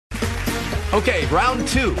Okay, round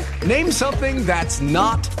two. Name something that's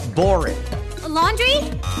not boring. A laundry?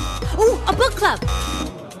 Ooh, a book club.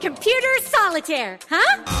 Computer solitaire,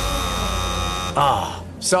 huh? Ah,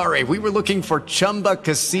 sorry, we were looking for Chumba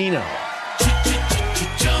Casino.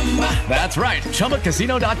 That's right,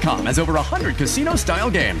 ChumbaCasino.com has over 100 casino-style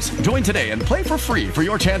games. Join today and play for free for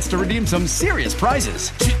your chance to redeem some serious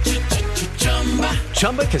prizes.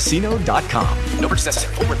 ChumbaCasino.com. No purchase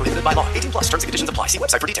necessary. Void where prohibited by law. 18 plus. Terms and conditions apply. See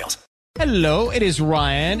website for details. Hello, it is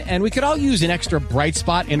Ryan, and we could all use an extra bright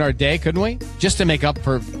spot in our day, couldn't we? Just to make up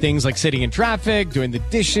for things like sitting in traffic, doing the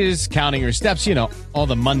dishes, counting your steps, you know, all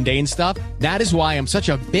the mundane stuff. That is why I'm such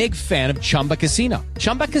a big fan of Chumba Casino.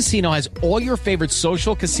 Chumba Casino has all your favorite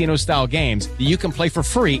social casino-style games that you can play for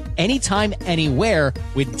free anytime, anywhere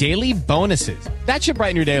with daily bonuses. That should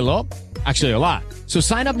brighten your day a little. Actually, a lot. So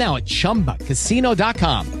sign up now at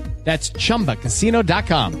ChumbaCasino.com. That's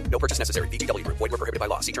ChumbaCasino.com. No purchase necessary. VGW Group. Void where prohibited by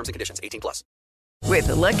law. See terms and conditions. 18 plus. With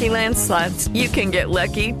the Lucky Land Slots, you can get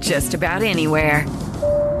lucky just about anywhere.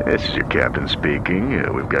 This is your captain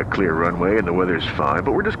speaking. We've got clear runway and the weather's fine,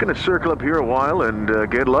 but we're just going to circle up here a while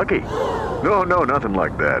and get lucky. No, nothing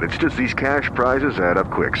like that. It's just these cash prizes add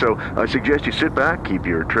up quick. So I suggest you sit back, keep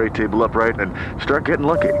your tray table upright, and start getting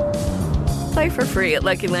lucky. Play for free at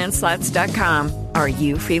LuckyLandSlots.com. Are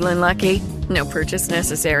you feeling lucky? No purchase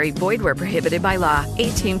necessary. Void where prohibited by law.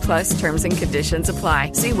 18 plus terms and conditions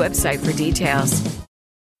apply. See website for details. The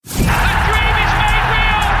dream is made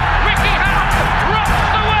real. Ricky Hatton rocks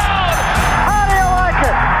the world. How do you like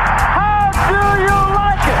it? How do you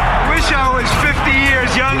like it? I wish I was 50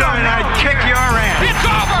 years younger and I'd kick your ass. It's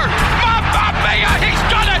over. Mamma Mia, he's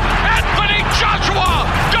done it. Anthony Joshua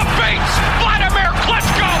defeats Vladimir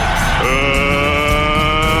Klitschko.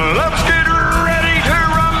 Let's get ready to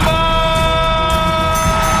rumble.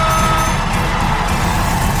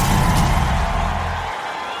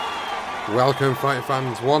 Welcome, fighting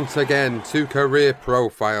fans, once again to Career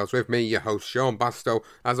Profiles with me, your host Sean Bastow,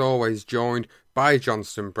 as always joined by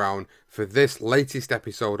Johnston Brown for this latest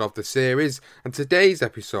episode of the series. And today's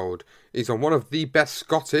episode is on one of the best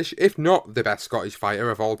Scottish, if not the best Scottish fighter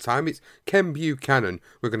of all time. It's Ken Buchanan.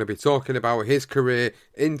 We're going to be talking about his career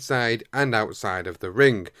inside and outside of the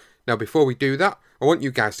ring. Now, before we do that, I want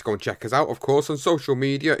you guys to go and check us out, of course, on social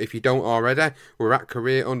media. If you don't already, we're at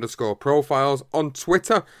career_profiles on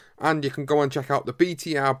Twitter. And you can go and check out the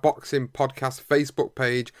BTR Boxing Podcast Facebook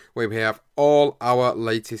page, where we have all our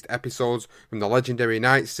latest episodes from the Legendary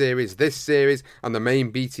Night series, this series, and the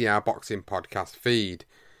main BTR Boxing Podcast feed.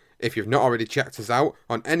 If you've not already checked us out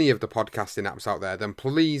on any of the podcasting apps out there, then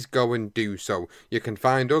please go and do so. You can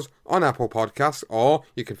find us on Apple Podcasts, or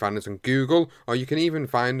you can find us on Google, or you can even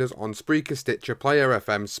find us on Spreaker, Stitcher, Player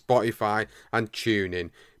FM, Spotify, and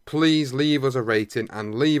TuneIn. Please leave us a rating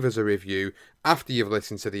and leave us a review after you've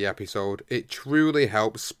listened to the episode. It truly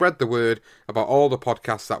helps spread the word about all the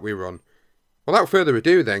podcasts that we run. Without further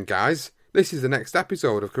ado then, guys, this is the next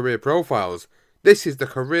episode of Career Profiles. This is the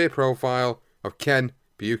career profile of Ken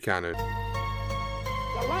Buchanan.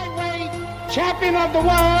 The lightweight champion of the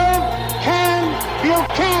world, Ken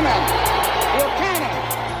Buchanan.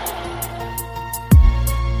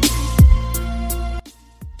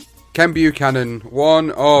 Ken Buchanan,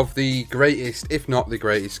 one of the greatest, if not the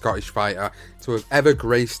greatest, Scottish fighter to have ever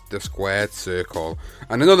graced the squared circle.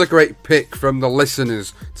 And another great pick from the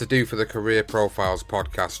listeners to do for the Career Profiles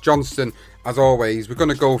podcast. Johnston, as always, we're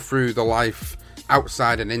going to go through the life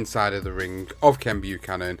outside and inside of the ring of Ken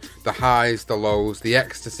Buchanan. The highs, the lows, the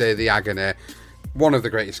ecstasy, the agony. One of the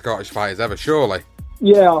greatest Scottish fighters ever, surely.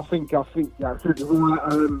 Yeah, I think that's right.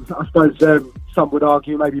 I suppose some would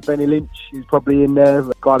argue maybe Benny Lynch is probably in there,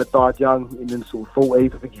 a guy that died young in the sort of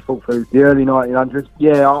 40s. I think he fought through the early 1900s.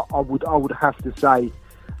 Yeah, I would have to say,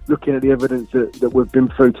 looking at the evidence that we've been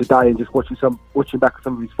through today and just watching back at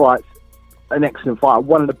some of his fights, an excellent fighter,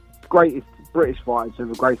 one of the greatest British fighters who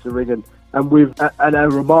have graced the ring, and with a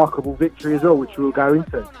remarkable victory as well, which we'll go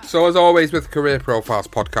into. So as always with Career Profiles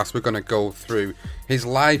podcast, we're going to go through his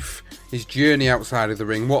life, his journey outside of the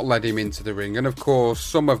ring, what led him into the ring, and of course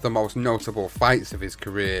some of the most notable fights of his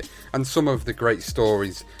career, and some of the great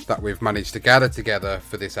stories that we've managed to gather together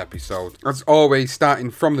for this episode. As always,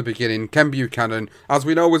 starting from the beginning, Ken Buchanan, as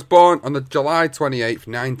we know, was born on the July 28th,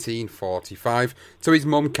 1945, to his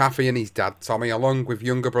mum Kathy and his dad Tommy, along with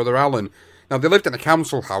younger brother Alan. Now, they lived in a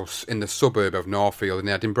council house in the suburb of Northfield in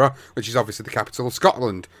Edinburgh, which is obviously the capital of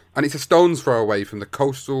Scotland, and it's a stone's throw away from the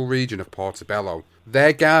coastal region of Portobello.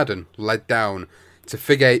 Their garden led down to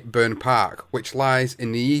Figate Burn Park, which lies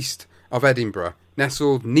in the east of Edinburgh,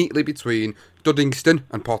 nestled neatly between Duddingston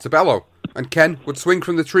and Portobello. and Ken would swing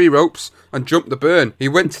from the tree ropes and jump the burn. He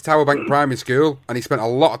went to Towerbank Primary School and he spent a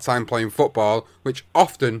lot of time playing football, which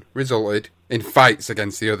often resulted in fights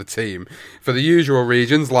against the other team. For the usual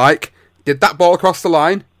reasons like, did that ball cross the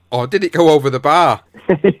line or did it go over the bar?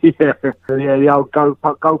 Yeah, the old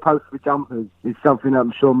goalpost for jumpers is something that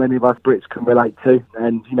I'm sure many of us Brits can relate to,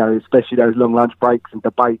 and especially those long lunch breaks and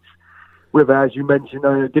debates. Whether, as you mentioned,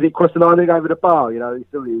 did it cross the line and go over the bar? It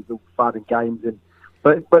still is all fun and games,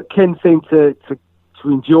 but Ken seemed to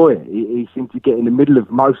enjoy it. He seemed to get in the middle of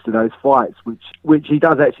most of those fights, which he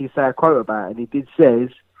does actually say a quote about, and he says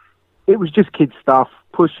it was just kid stuff,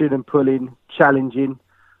 pushing and pulling, challenging.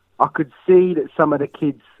 I could see that some of the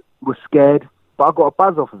kids were scared, but I got a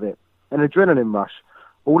buzz off of it, an adrenaline rush.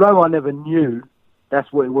 Although I never knew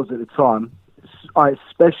that's what it was at the time, I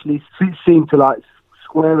especially seemed to like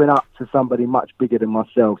squaring up to somebody much bigger than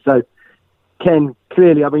myself. So Ken,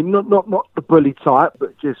 clearly, not the bully type,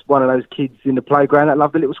 but just one of those kids in the playground that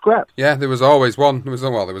loved a little scrap. Yeah, there was always one. There was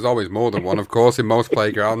always more than one, of course, in most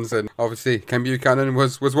playgrounds, and obviously Ken Buchanan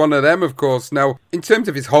was one of them, of course. Now, in terms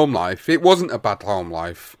of his home life, it wasn't a bad home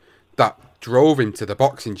life that drove him to the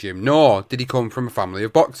boxing gym, nor did he come from a family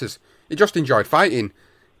of boxers. He just enjoyed fighting.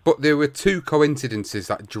 But there were two coincidences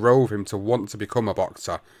that drove him to want to become a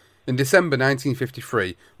boxer. In December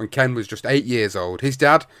 1953, when Ken was just 8 years old, his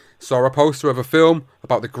dad saw a poster of a film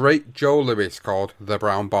about the great Joe Louis called The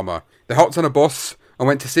Brown Bomber. They hopped on a bus and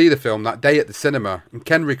went to see the film that day at the cinema, and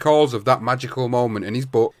Ken recalls of that magical moment in his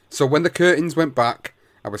book. So when the curtains went back,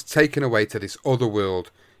 I was taken away to this other world,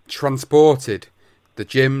 transported. The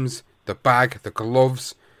gyms, the bag, the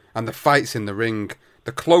gloves, and the fights in the ring.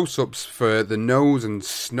 The close-ups for the nose and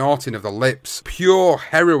snorting of the lips. Pure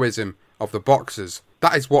heroism of the boxers.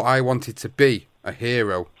 That is what I wanted to be, a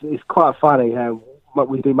hero. It's quite funny how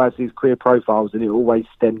we do most of these career profiles and it always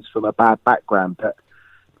stems from a bad background. But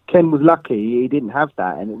Ken was lucky he didn't have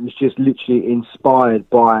that, and it was just literally inspired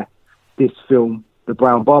by this film, The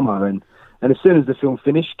Brown Bomber. And as soon as the film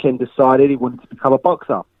finished, Ken decided he wanted to become a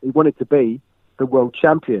boxer. He wanted to be the world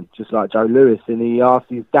champion, just like Joe Louis. And he asked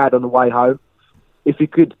his dad on the way home if he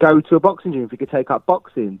could go to a boxing gym, if he could take up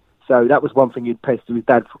boxing. So that was one thing he'd pestered his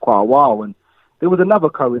dad for quite a while. And there was another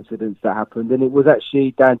coincidence that happened, and it was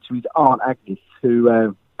actually down to his Aunt Agnes,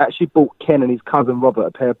 who actually bought Ken and his cousin Robert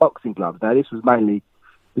a pair of boxing gloves. Now, this was mainly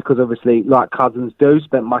because, obviously, like cousins do,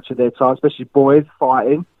 spent much of their time, especially boys,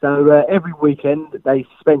 fighting. So every weekend, they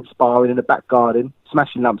spent sparring in the back garden,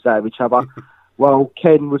 smashing lumps out of each other. Well,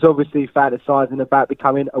 Ken was obviously fantasising about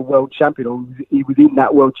becoming a world champion, or he was in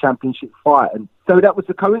that world championship fight. And so that was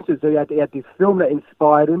the coincidence. So he had this film that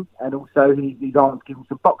inspired him, and also his aunt gave him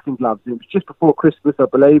some boxing gloves. And it was just before Christmas, I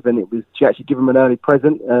believe, and it was to actually give him an early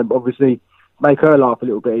present, obviously make her laugh a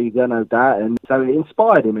little bit easier, no doubt. And so it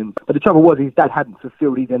inspired him. But the trouble was his dad hadn't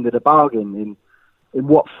fulfilled his end of the bargain in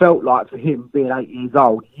what felt like, for him, being 8 years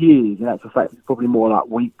old, years. In actual fact, it's probably more like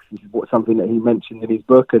weeks. This is something that he mentioned in his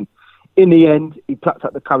book. And in the end, he plucked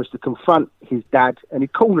up the courage to confront his dad, and he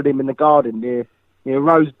cornered him in the garden near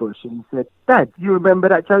Rosebush, and he said, "Dad, do you remember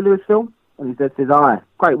that Joe Louis film?" And his dad says, "Aye,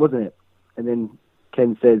 great, wasn't it?" And then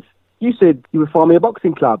Ken says, "You said you would find me a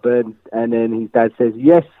boxing club." And then his dad says,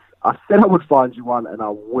 "Yes, I said I would find you one, and I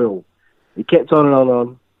will." He kept on and on and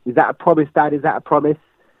on. "Is that a promise, Dad? Is that a promise?"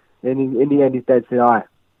 And in the end, his dad said, "Aye,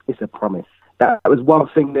 it's a promise." That was one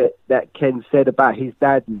thing that Ken said about his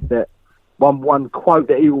dad, is that one quote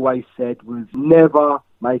that he always said was, "Never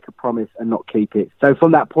make a promise and not keep it." So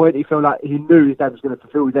from that point, he felt like he knew his dad was going to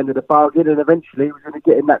fulfil his end of the bargain, and eventually he was going to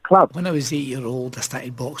get in that club. When I was 8 years old, I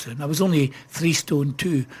started boxing. I was only 3 stone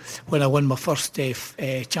 2 when I won my first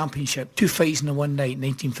championship. 2 fights in one night,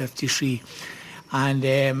 1953.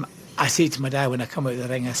 And I said to my dad when I come out of the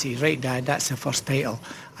ring, I said, "Right, Dad, that's the first title."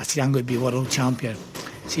 I said, "I'm going to be world champion."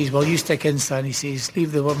 He says, "Well, you stick in, son." He says,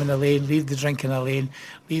 "Leave the women alone, leave the drinking alone,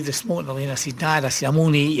 leave the smoking alone." I said, "Dad," I'm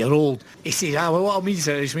only 8 years old. He says, "Well, what I mean,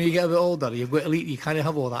 sir, is when you get a bit older, you've got to leave, you can't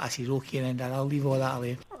have all that." I said, "Okay then, Dad, I'll leave all that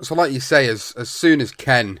alone." So like you say, as soon as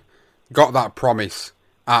Ken got that promise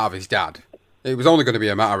out of his dad, it was only going to be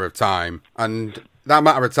a matter of time. And that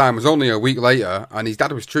matter of time was only a week later, and his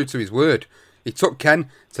dad was true to his word. He took Ken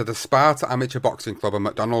to the Sparta Amateur Boxing Club on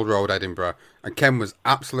MacDonald Road, Edinburgh, and Ken was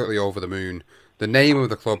absolutely over the moon. The name of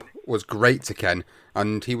the club was great to Ken,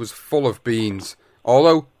 and he was full of beans,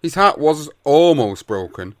 although his heart was almost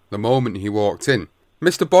broken the moment he walked in.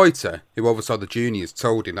 Mr. Boiter, who oversaw the juniors,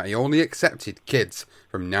 told him that he only accepted kids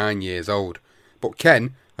from 9 years old, but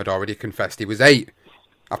Ken had already confessed he was 8.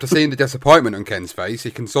 After seeing the disappointment on Ken's face,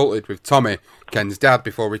 he consulted with Tommy, Ken's dad,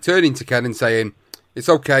 before returning to Ken and saying, "It's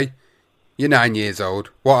okay, you're 9 years old,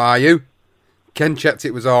 what are you?" Ken checked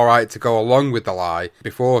it was alright to go along with the lie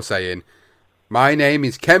before saying, My name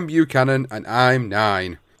is Ken Buchanan and I'm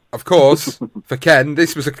 9. Of course, for Ken,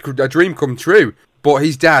 this was a dream come true, but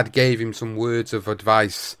his dad gave him some words of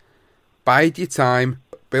advice. Bide your time,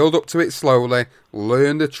 build up to it slowly,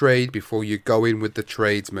 learn the trade before you go in with the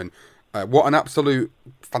tradesman. What an absolute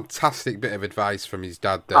fantastic bit of advice from his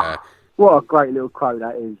dad there. What a great little quote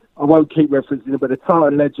that is. I won't keep referencing it, but the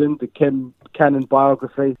Titan Legend, the Ken Buchanan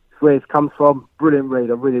biography, where it's come from, brilliant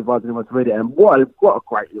read. I really advise anyone to read it. And what a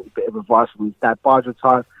great little bit of advice from his dad. Bide your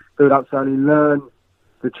time, build up slowly, learn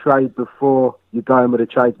the trade before you go in with a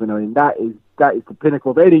tradesman. I mean, that is the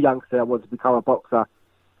pinnacle of any youngster that wants to become a boxer.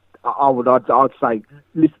 I'd say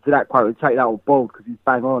listen to that quote and take that on board because he's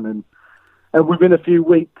bang on. And within a few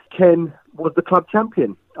weeks, Ken was the club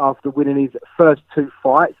champion after winning his first 2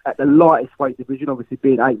 fights at the lightest weight division, obviously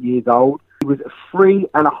being 8 years old. He was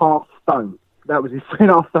 3.5 stone. That was his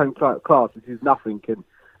 3.5 stone class, which is nothing. And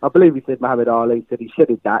I believe he said Muhammad Ali said he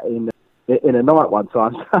shedded that in a night one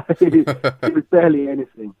time. So it was barely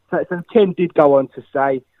anything. So Ken did go on to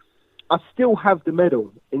say, I still have the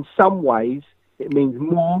medal. In some ways, it means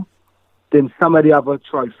more than some of the other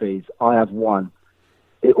trophies I have won.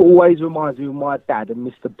 It always reminds me of my dad and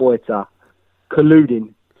Mr. Boyter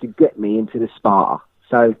colluding to get me into the Sparta.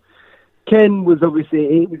 So Ken was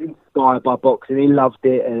he was inspired by boxing. He loved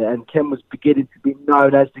it, and Ken was beginning to be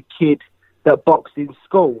known as the kid that boxed in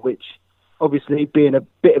school, which obviously being a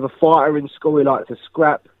bit of a fighter in school, he liked to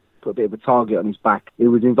scrap, put a bit of a target on his back. He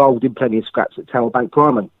was involved in plenty of scraps at Tower Bank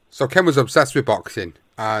Primary. So Ken was obsessed with boxing,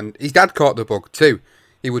 and his dad caught the bug too.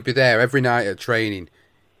 He would be there every night at training.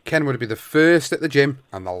 Ken would be the first at the gym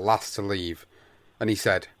and the last to leave. And he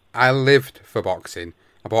said, I lived for boxing.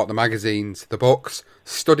 I bought the magazines, the books,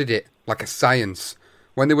 studied it like a science.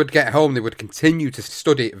 When they would get home, they would continue to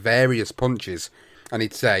study various punches. And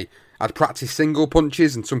he'd say, I'd practice single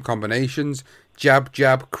punches and some combinations. Jab,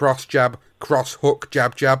 jab, cross hook,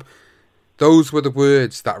 jab, jab. Those were the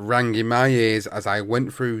words that rang in my ears as I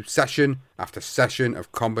went through session after session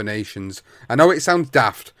of combinations. I know it sounds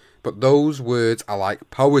daft, but those words are like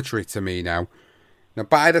poetry to me now. Now,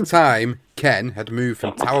 by the time Ken had moved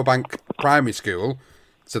from Tower Bank Primary School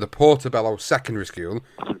to the Portobello Secondary School,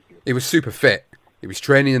 he was super fit. He was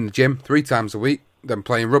training in the gym 3 times a week, then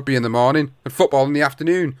playing rugby in the morning and football in the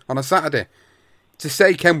afternoon on a Saturday. To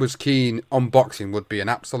say Ken was keen on boxing would be an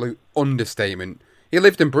absolute understatement. He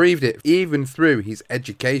lived and breathed it, even through his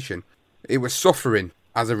education. He was suffering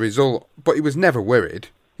as a result, but he was never worried.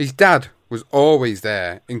 His dad was always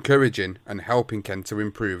there, encouraging and helping Ken to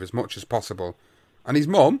improve as much as possible. And his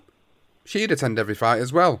mum, she'd attend every fight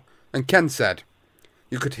as well. And Ken said,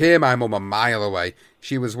 you could hear my mum a mile away.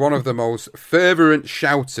 She was one of the most fervent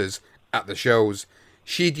shouters at the shows.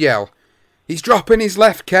 She'd yell, he's dropping his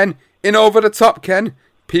left, Ken. In over the top, Ken.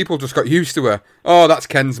 People just got used to her. Oh, that's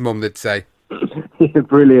Ken's mum, they'd say. Yeah,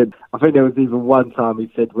 brilliant. I think there was even one time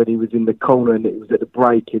he said when he was in the corner and it was at the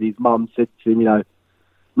break and his mum said to him,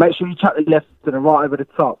 make sure you chuck the left and the right over the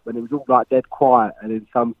top. And it was all like dead quiet. And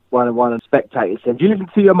then one of the spectators said, do you listen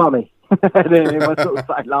to your mummy? And then everyone sort of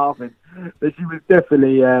started laughing. But she was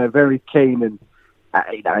definitely very keen. And,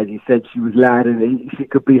 as he said, she was loud and she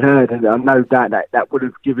could be heard. And I know that would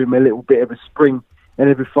have given him a little bit of a spring in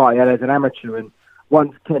every fight he had as an amateur. And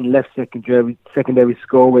once Ken left secondary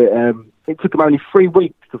school, it took him only 3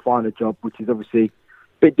 weeks to find a job, which is obviously a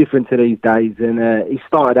bit different to these days. And he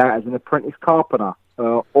started out as an apprentice carpenter,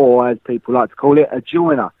 or as people like to call it, a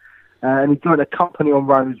joiner. And he joined a company on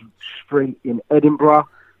Rose Street in Edinburgh.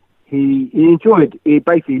 He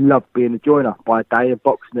basically loved being a joiner by day and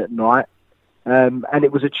boxing at night. And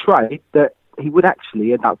it was a trade that he would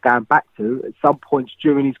actually end up going back to at some points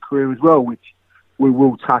during his career as well, which we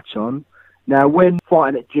will touch on. Now, when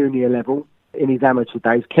fighting at junior level in his amateur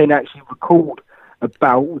days, Ken actually recalled a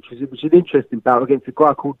bout, which was an interesting bout against a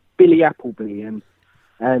guy called Billy Appleby, and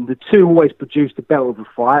the two always produced a belt of a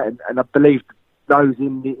fight, and I believe those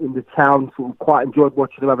in the town sort of quite enjoyed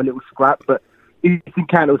watching them have a little scrap. But his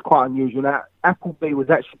encounter was quite unusual. Now, Appleby was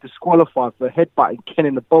actually disqualified for headbutting Ken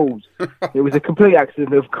in the balls. It was a complete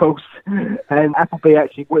accident, of course, and Appleby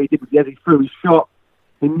actually, what he did was as he threw his shot,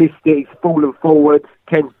 he missed it, he's fallen forward,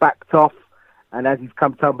 Ken's backed off, and as he's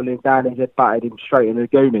come tumbling down, he's headbutted him straight in the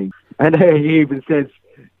goonie. And he even says,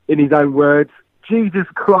 in his own words, Jesus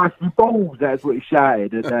Christ, you balls, that's what he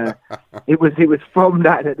shouted. And it was from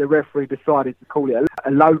that the referee decided to call it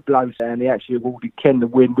a low blow, and he actually awarded Ken the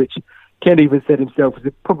win, which Ken even said himself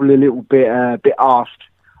was probably a little bit arsed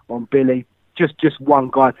on Billy. Just one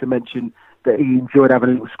guy to mention that he enjoyed having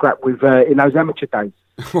a little scrap with in those amateur days.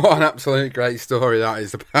 What an absolute great story that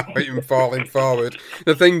is about him falling forward.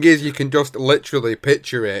 The thing is, you can just literally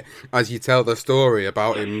picture it as you tell the story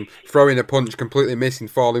about him throwing a punch, completely missing,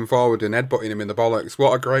 falling forward and headbutting him in the bollocks.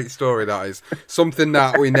 What a great story that is. Something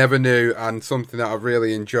that we never knew and something that I've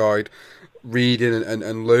really enjoyed reading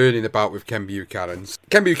and learning about with Ken Buchanan.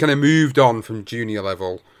 Ken Buchanan moved on from junior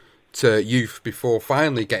level to youth before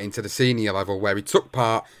finally getting to the senior level, where he took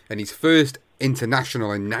part in his first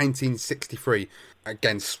international in 1963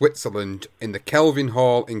 against Switzerland in the Kelvin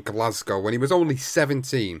Hall in Glasgow when he was only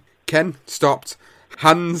 17. Ken stopped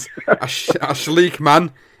Hans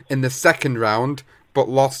Schliekman in the second round, but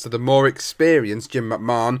lost to the more experienced Jim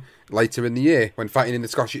McMahon later in the year when fighting in the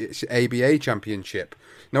Scottish ABA Championship.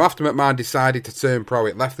 Now, after McMahon decided to turn pro,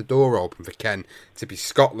 it left the door open for Ken to be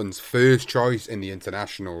Scotland's first choice in the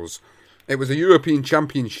internationals. It was a European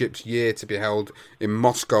Championships year to be held in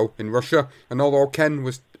Moscow in Russia, and although Ken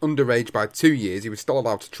was underage by 2 years, he was still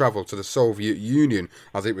allowed to travel to the Soviet Union,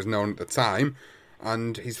 as it was known at the time,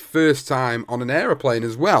 and his first time on an aeroplane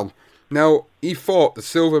as well. Now, he fought the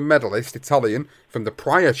silver medalist Italian from the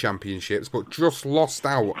prior championships, but just lost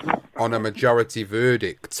out on a majority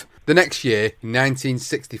verdict. The next year, in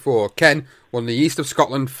 1964, Ken won the East of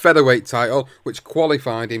Scotland featherweight title, which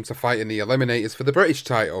qualified him to fight in the eliminators for the British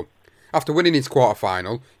title. After winning his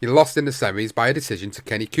quarter-final, he lost in the semis by a decision to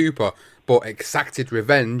Kenny Cooper, but exacted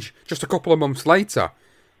revenge just a couple of months later.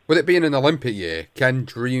 With it being an Olympic year, Ken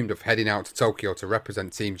dreamed of heading out to Tokyo to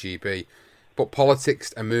represent Team GB, but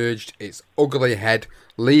politics emerged its ugly head,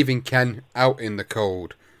 leaving Ken out in the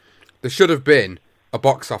cold. There should have been a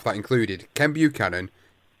box-off that included Ken Buchanan,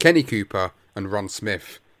 Kenny Cooper and Ron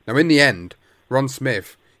Smith. Now in the end, Ron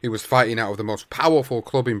Smith, who was fighting out of the most powerful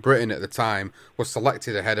club in Britain at the time, was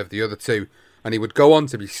selected ahead of the other two, and he would go on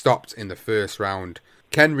to be stopped in the first round.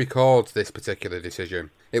 Ken records this particular decision.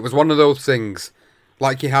 It was one of those things,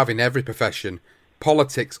 like you have in every profession,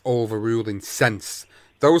 politics overruling sense.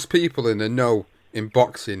 Those people in the know in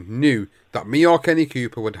boxing knew that me or Kenny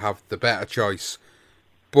Cooper would have the better choice,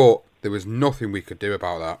 but there was nothing we could do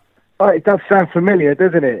about that. Oh, it does sound familiar,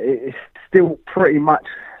 doesn't it? It's still pretty much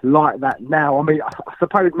like that now. I mean, I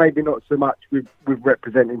suppose maybe not so much with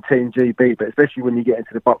representing Team GB, but especially when you get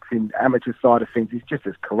into the boxing amateur side of things, it's just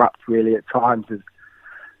as corrupt really at times as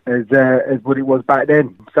what it was back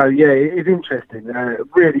then. So yeah, it's interesting.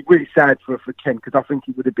 Really, really sad for Ken, because I think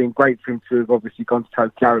it would have been great for him to have obviously gone to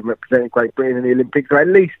Tokyo and represented Great Britain in the Olympics, or at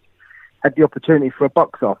least had the opportunity for a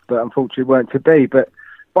box-off, but unfortunately weren't to be. But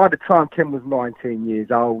by the time Ken was 19 years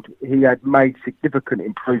old, he had made significant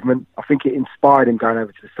improvement. I think it inspired him going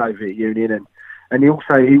over to the Soviet Union, and he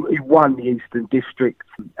won the Eastern District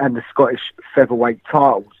and the Scottish featherweight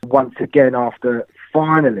titles once again after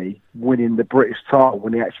finally winning the British title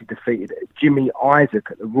when he actually defeated Jimmy Isaac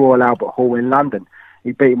at the Royal Albert Hall in London.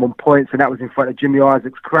 He beat him on points, and that was in front of Jimmy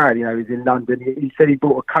Isaac's crowd. You know, he was in London. He said he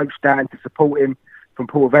brought a coach down to support him from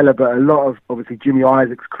Portobello, but a lot of, obviously, Jimmy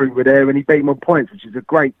Isaac's crew were there, and he beat him on points, which is a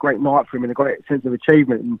great, great night for him and a great sense of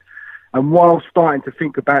achievement. And while starting to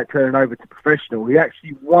think about turning over to professional, he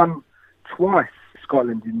actually won twice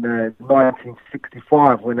Scotland in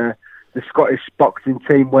 1965 when the Scottish boxing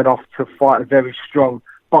team went off to fight a very strong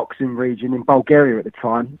boxing region in Bulgaria at the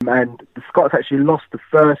time. And the Scots actually lost the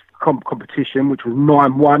first competition, which was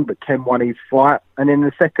 9-1, but Ken won his fight. And in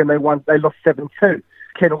the second, they lost 7-2.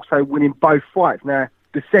 Ken also winning both fights. Now,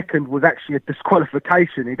 the second was actually a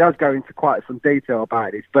disqualification. He does go into quite some detail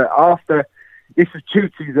about this, but after this was due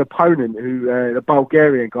to his opponent, who the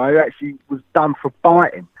Bulgarian guy, who actually was done for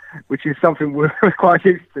biting, which is something we're quite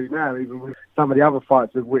used to now, even with some of the other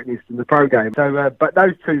fights we've witnessed in the pro game. So, but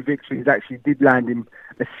those two victories actually did land him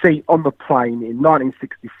a seat on the plane in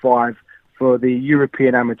 1965 for the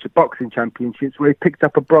European Amateur Boxing Championships, where he picked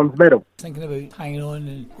up a bronze medal. Thinking about hanging on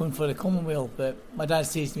and going for the Commonwealth, but my dad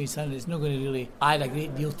says to me, son, it's not going to really add a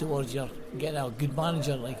great deal towards your getting a good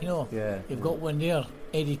manager, like, you know. Yeah. You've got one there,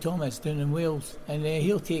 Eddie Thomas, down in Wales, and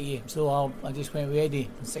he'll take you. So I just went with Eddie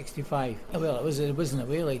in 65. Well, it wasn't a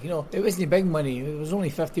way, like, you know, it wasn't big money. It was only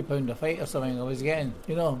 £50 a fight or something I was getting,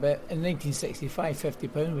 you know. But in 1965,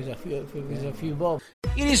 £50 was a few bob.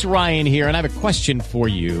 It is Ryan here, and I have a question for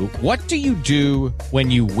you. What do you do when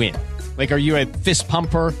you win? Like, are you a fist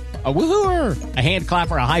pumper, a woohooer, a hand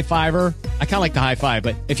clapper, a high fiver? I kind of like the high five,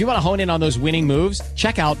 but if you want to hone in on those winning moves,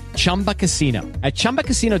 check out Chumba Casino. At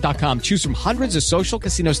ChumbaCasino.com, choose from hundreds of social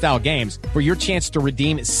casino-style games for your chance to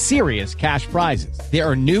redeem serious cash prizes. There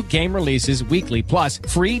are new game releases weekly, plus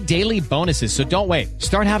free daily bonuses, so don't wait.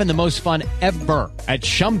 Start having the most fun ever at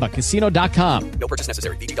ChumbaCasino.com. No purchase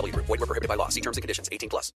necessary. VGW Group. Void where prohibited by law. See terms and conditions.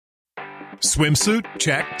 18+. Swimsuit?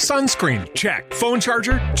 Check. Sunscreen? Check. Phone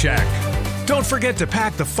charger? Check. Don't forget to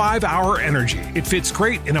pack the 5-Hour Energy. It fits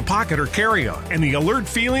great in a pocket or carry-on, and the alert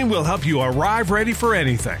feeling will help you arrive ready for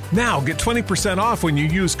anything. Now get 20% off when you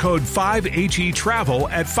use code 5HETRAVEL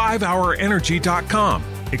at 5hourenergy.com.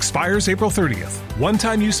 Expires April 30th.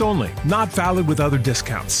 One-time use only. Not valid with other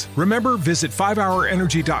discounts. Remember, visit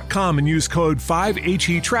 5hourenergy.com and use code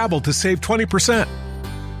 5HETRAVEL to save 20%.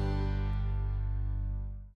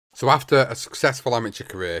 So after a successful amateur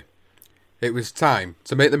career, it was time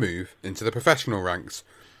to make the move into the professional ranks.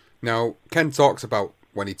 Now, Ken talks about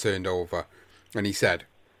when he turned over, and he said,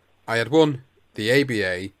 I had won the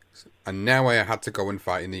ABA, and now I had to go and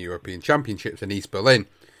fight in the European Championships in East Berlin,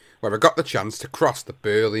 where I got the chance to cross the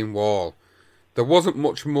Berlin Wall. There wasn't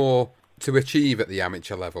much more to achieve at the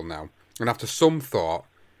amateur level now, and after some thought,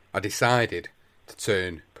 I decided to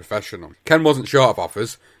turn professional. Ken wasn't short of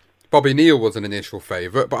offers. Bobby Neal was an initial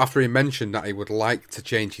favourite, but after he mentioned that he would like to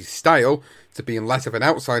change his style to being less of an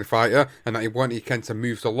outside fighter and that he wanted Ken to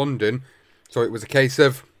move to London, so it was a case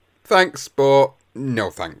of thanks, but no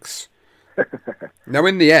thanks. Now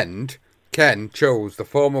in the end, Ken chose the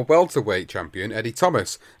former welterweight champion Eddie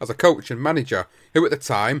Thomas as a coach and manager, who at the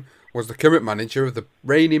time was the current manager of the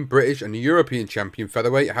reigning British and European champion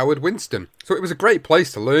featherweight Howard Winston. So it was a great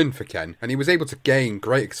place to learn for Ken, and he was able to gain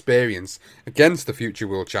great experience against the future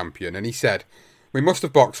world champion, and he said, we must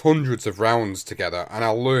have boxed hundreds of rounds together, and I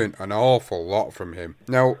learned an awful lot from him.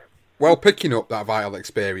 Now, while picking up that vital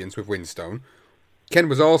experience with Winstone, Ken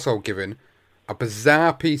was also given a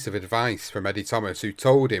bizarre piece of advice from Eddie Thomas, who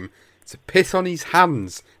told him to piss on his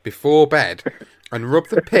hands before bed and rub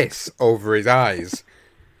the piss over his eyes.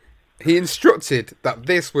 He instructed that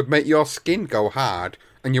this would make your skin go hard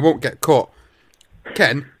and you won't get cut.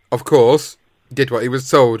 Ken, of course, did what he was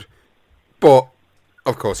told. But,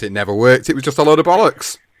 of course, it never worked. It was just a load of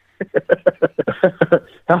bollocks.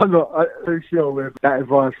 I'm not too sure if that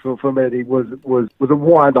advice from Eddie was a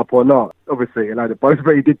wind-up or not. Obviously, you know, that both of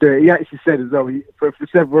them did do it. He actually said as well, for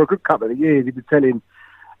a good couple of years, he was telling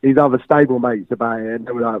his other stable mates about it, and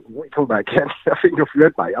they were like, what are you talking about, Ken? I think you're off your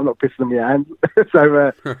head, mate. I'm not pissing on your hands.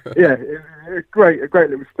 So, yeah, a great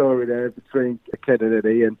little story there between Ken and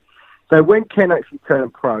Eddie. And so when Ken actually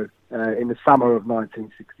turned pro in the summer of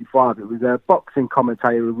 1965, it was a boxing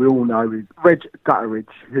commentator who we all know is Reg Gutteridge,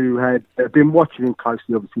 who had been watching him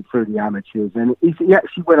closely, obviously, through the amateurs. And he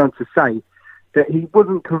actually went on to say that he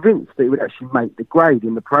wasn't convinced that he would actually make the grade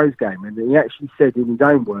in the pros game. And he actually said in his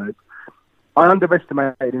own words, I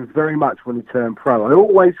underestimated him very much when he turned pro. I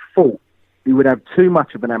always thought he would have too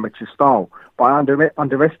much of an amateur style, but I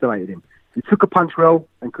underestimated him. He took a punch well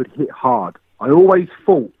and could hit hard. I always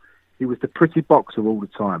thought he was the pretty boxer all the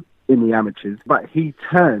time in the amateurs, but he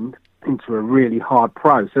turned into a really hard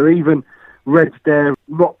pro. So even Red's there,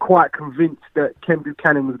 not quite convinced that Ken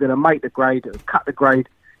Buchanan was going to make the grade, cut the grade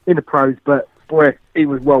in the pros, but boy, he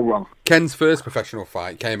was well wrong. Ken's first professional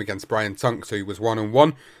fight came against Brian Tonks, who was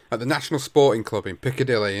 1-1 at the National Sporting Club in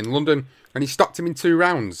Piccadilly in London, and he stopped him in 2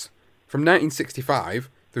 rounds. From 1965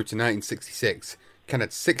 through to 1966, Ken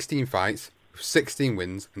had 16 fights with 16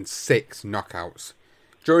 wins and 6 knockouts.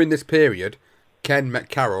 During this period, Ken met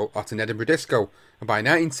Carol at an Edinburgh disco, and by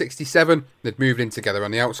 1967 they'd moved in together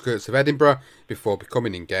on the outskirts of Edinburgh before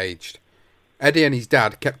becoming engaged. Eddie and his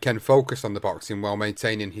dad kept Ken focused on the boxing while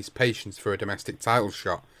maintaining his patience for a domestic title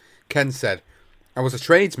shot. Ken said, I was a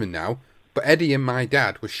tradesman now, but Eddie and my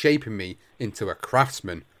dad were shaping me into a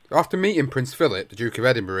craftsman. After meeting Prince Philip, the Duke of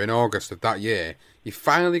Edinburgh, in August of that year, he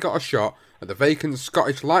finally got a shot at the vacant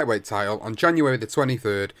Scottish lightweight title on January the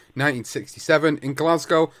 23rd, 1967 in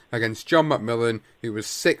Glasgow against John McMillan, who was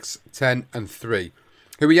 6-10-3,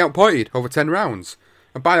 who he outpointed over 10 rounds.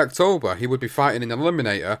 And by October, he would be fighting an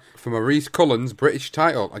eliminator for Maurice Cullen's British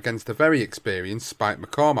title against the very experienced Spike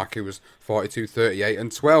McCormack, who was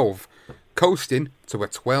 42-38-12, coasting to a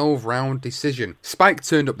 12-round decision. Spike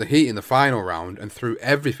turned up the heat in the final round and threw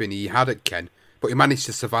everything he had at Ken, but he managed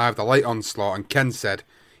to survive the late onslaught, and Ken said,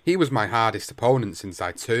 he was my hardest opponent since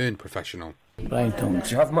I turned professional. Brian Tonks.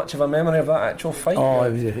 Do you have much of a memory of that actual fight? Oh,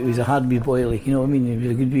 it was a hard wee boy, like, you know what I mean? It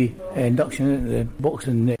was a good wee induction into the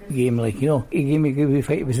boxing game, like, you know. He gave me a good wee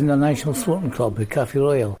fight. It was in the National Sporting Club with Cafe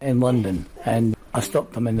Royal in London, and I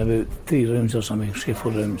stopped him in about 3 rounds or something, 3 or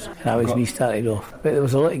 4 rounds, and that was me started off. But there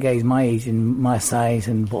was a lot of guys my age and my size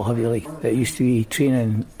and what have you, like, that used to be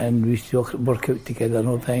training, and we used to work out together and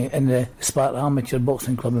all the time in the Sparta Amateur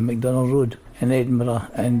Boxing Club in McDonald Road in Edinburgh,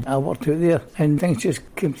 and I worked out there, and things just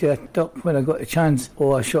came to a stop when I got the chance.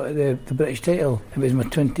 I shot at the British title. It was my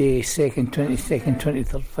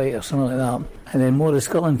 23rd fight or something like that. And then Maurice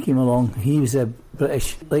Cullen came along. He was a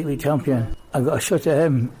British lightweight champion. I got a shot at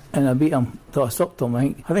him and I beat him. So I stopped him.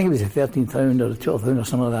 I think it was a 13th round or a 12th round or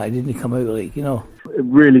something like that. He didn't come out A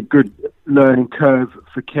really good learning curve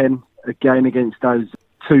for Ken, again against those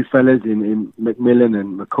two fellas in Macmillan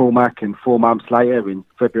and McCormack, and 4 months later in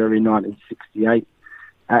February 1968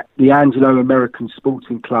 at the Anglo American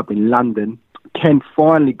Sporting Club in London. Ken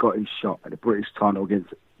finally got his shot at the British title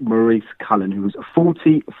against Maurice Cullen, who was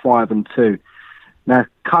 45-2. Now,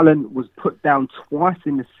 Cullen was put down twice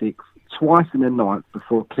in the 6th, twice in the 9th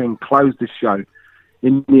before Ken closed the show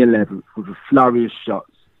in the 11th with a flurry of shots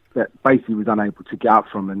that basically was unable to get up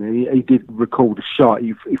from him. And he did recall the shot.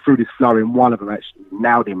 He threw this flurry, and one of them actually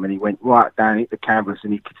nailed him, and he went right down, hit the canvas,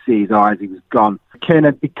 and he could see his eyes. He was gone. Ken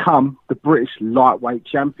had become the British lightweight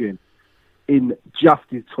champion in just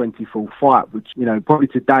his 24th fight, which, probably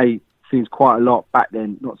today seems quite a lot. Back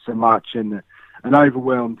then, not so much. And an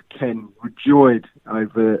overwhelmed Ken rejoiced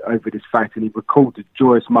over this fact, and he recalled the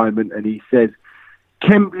joyous moment, and he says,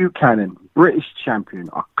 "Ken Buchanan, British champion.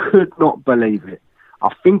 I could not believe it. I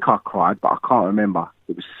think I cried, but I can't remember.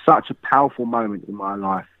 It was such a powerful moment in my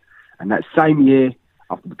life." And that same year,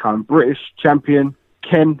 after becoming British champion,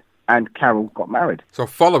 Ken and Carol got married. So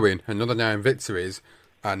following another 9 victories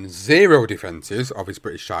and 0 defences of his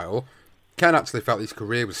British title, Ken actually felt his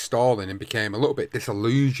career was stalling and became a little bit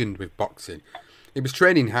disillusioned with boxing. He was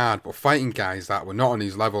training hard, but fighting guys that were not on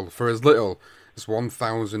his level for as little as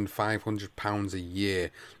 £1,500 a year.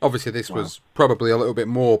 Obviously, this was probably a little bit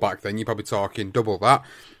more back then. You're probably talking double that.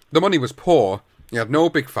 The money was poor. He had no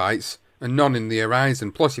big fights and none in the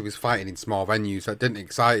horizon. Plus, he was fighting in small venues that didn't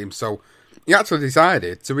excite him. So he actually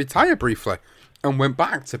decided to retire briefly and went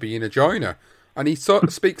back to being a joiner. And he sort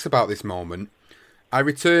of speaks about this moment. "I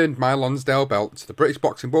returned my Lonsdale belt to the British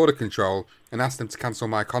Boxing Board of Control and asked them to cancel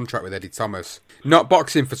my contract with Eddie Thomas. Not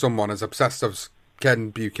boxing for someone as obsessed as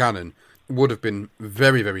Ken Buchanan would have been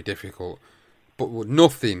very, very difficult, but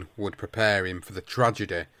nothing would prepare him for the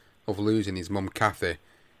tragedy of losing his mum Kathy,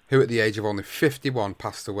 who at the age of only 51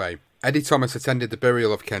 passed away. Eddie Thomas attended the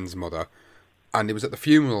burial of Ken's mother, and it was at the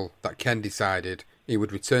funeral that Ken decided he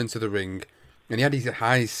would return to the ring, and he had his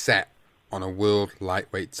eyes set on a world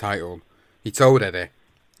lightweight title. He told Eddie,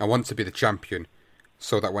 'I want to be the champion,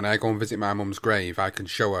 so that when I go and visit my mum's grave, I can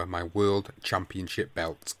show her my world championship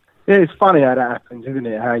belt.'" Yeah, it's funny how that happens, isn't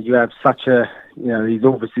it? How you have such a, he's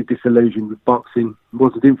obviously disillusioned with boxing.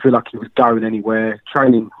 Didn't feel like he was going anywhere,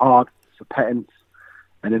 training hard for patents.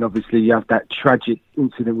 And then obviously you have that tragic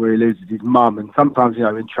incident where he loses his mum. And sometimes,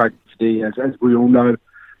 in tragedy, as we all know,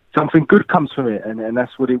 something good comes from it. And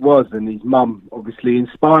that's what it was. And his mum obviously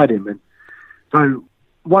inspired him. And so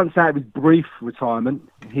once out of his brief retirement,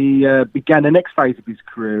 he began the next phase of his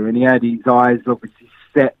career. And he had his eyes obviously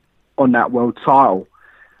set on that world title.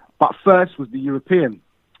 But first was the European.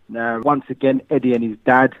 Now, once again, Eddie and his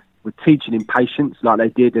dad were teaching him patience, like they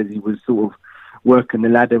did as he was sort of working the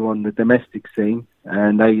ladder on the domestic scene.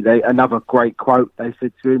 And they another great quote they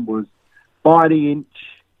said to him was, "By the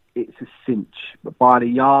inch, it's a cinch, but by the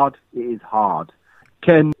yard, it is hard."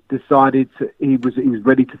 Ken decided he was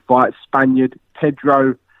ready to fight Spaniard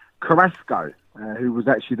Pedro Carrasco, who was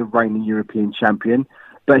actually the reigning European champion.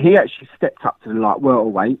 But he actually stepped up to the light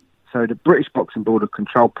welterweight. So the British Boxing Board of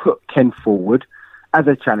Control put Ken forward as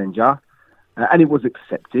a challenger, and it was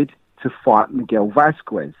accepted to fight Miguel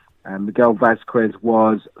Vasquez. And Miguel Vasquez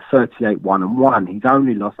was 38-1-1. His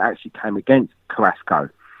only loss actually came against Carrasco.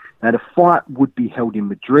 Now, the fight would be held in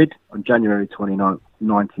Madrid on January 29,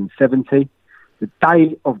 1970. The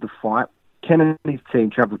day of the fight, Ken and his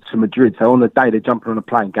team travelled to Madrid. So on the day, they're jumping on a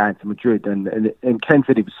plane going to Madrid. And Ken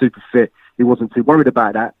said he was super fit. He wasn't too worried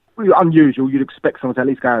about that. Unusual. You'd expect someone to at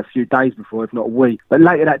least go a few days before, if not a week. But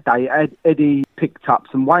later that day, Eddie picked up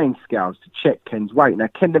some weighing scales to check Ken's weight. Now,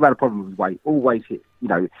 Ken never had a problem with his weight. Always hit,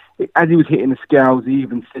 as he was hitting the scales, he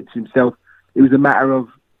even said to himself, it was a matter of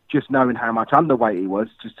just knowing how much underweight he was,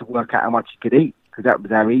 just to work out how much he could eat, because that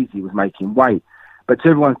was how easy he was making weight. But to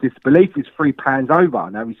everyone's disbelief, he was 3 pounds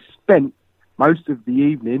over. Now, he spent most of the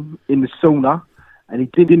evening in the sauna, and he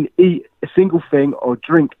didn't eat a single thing or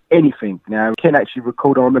drink anything. Now, Ken actually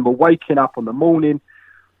recalled, I remember waking up on the morning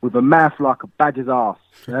with a mouth like a badger's arse.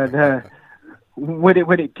 And when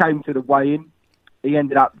it came to the weigh-in, he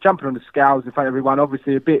ended up jumping on the scales in front of everyone,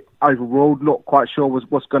 obviously a bit overruled, not quite sure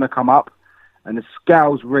what's going to come up. And the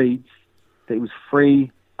scales reads that he was 3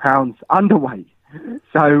 pounds underweight.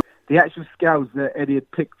 So the actual scales that Eddie had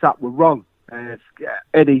picked up were wrong.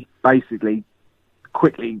 Eddie basically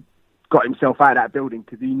quickly got himself out of that building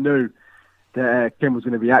because he knew that Ken was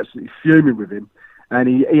going to be absolutely fuming with him. And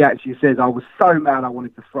he actually says, I was so mad I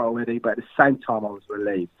wanted to throw Eddie, but at the same time I was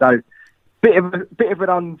relieved. So bit of an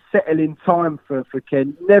unsettling time for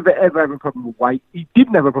Ken. Never, ever had a problem with weight. He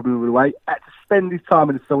didn't have a problem with weight. Had to spend his time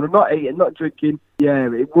in the sauna, not eating, not drinking.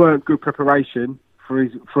 Yeah, it weren't good preparation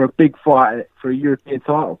for a big fight for a European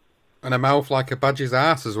title. And a mouth like a badger's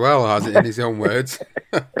ass as well, has it in his own words.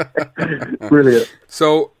 Brilliant.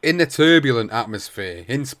 So, in the turbulent atmosphere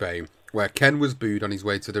in Spain, where Ken was booed on his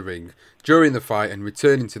way to the ring during the fight and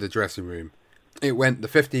returning to the dressing room, it went the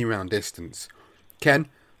 15-round distance. Ken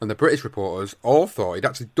and the British reporters all thought he'd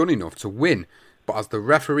actually done enough to win, but as the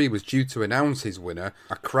referee was due to announce his winner,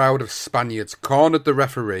 a crowd of Spaniards cornered the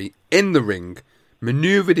referee in the ring,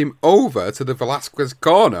 manoeuvred him over to the Velasquez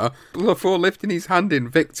corner before lifting his hand in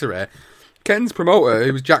victory. Ken's promoter,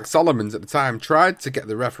 who was Jack Solomons at the time, tried to get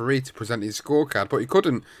the referee to present his scorecard, but he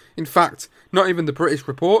couldn't. In fact, not even the British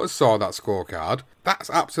reporters saw that scorecard. That's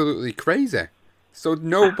absolutely crazy. So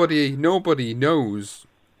nobody knows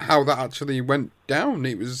how that actually went down.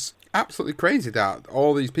 It was absolutely crazy that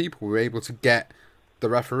all these people were able to get the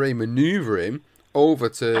referee manoeuvre him over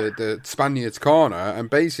to the Spaniard's corner, and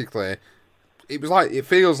basically it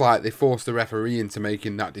feels like they forced the referee into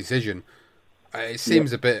making that decision. It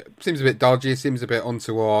seems a bit dodgy, seems a bit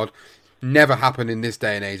untoward. Never happened in this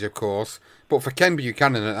day and age, of course. But for Ken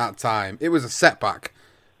Buchanan at that time, it was a setback.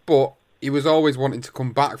 But he was always wanting to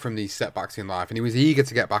come back from these setbacks in life, and he was eager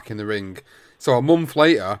to get back in the ring. So a month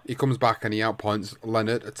later, he comes back and he outpoints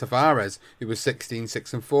Leonard Tavares, who was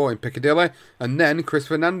 16-6-4 in Piccadilly, and then Chris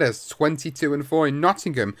Fernandez, 22-4 in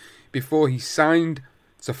Nottingham, before he signed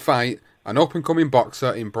to fight an up-and-coming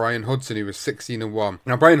boxer in Brian Hudson, who was 16-1.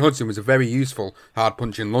 Now, Brian Hudson was a very useful,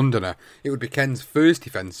 hard-punching Londoner. It would be Ken's first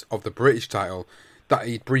defence of the British title that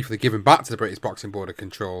he'd briefly given back to the British Boxing Board of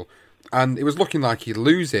Control, and it was looking like he'd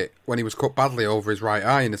lose it when he was cut badly over his right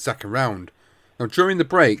eye in the second round. Now, during the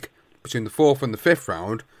break between the fourth and the fifth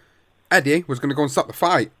round, Eddie was going to go and stop the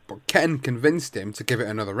fight, but Ken convinced him to give it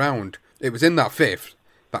another round. It was in that fifth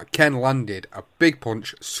that Ken landed a big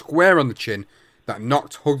punch square on the chin that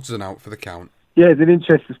knocked Hudson out for the count. Yeah, it's an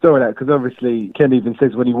interesting story, that, because obviously Ken even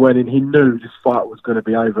says when he went in, he knew this fight was going to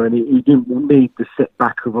be over, and he didn't need the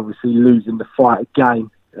setback of obviously losing the fight again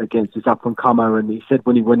against his up-and-comer. And he said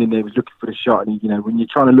when he went in there, he was looking for the shot, and when you're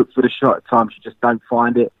trying to look for the shot at times, you just don't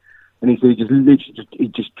find it. And he said he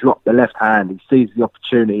just dropped the left hand. He seized the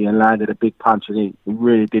opportunity and landed a big punch, and he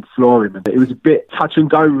really did floor him. And it was a bit touch and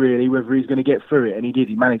go, really, whether he's going to get through it, and he did.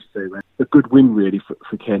 He managed to. A good win, really,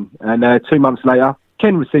 for Ken. And 2 months later,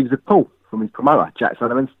 Ken receives a call from his promoter, Jack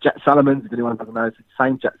Solomons. Jack Solomons, if anyone doesn't know, it's the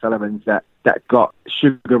same Jack Solomons that got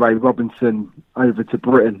Sugar Ray Robinson over to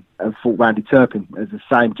Britain and fought Randy Turpin, as the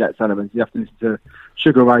same Jack Solomons. You have to listen to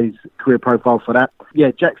Sugar Ray's career profile for that. Yeah,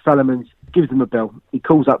 Jack Solomons gives him a bell. He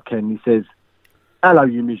calls up Ken. He says, "Hello,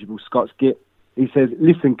 you miserable Scots git." He says,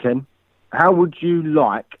 "Listen, Ken, how would you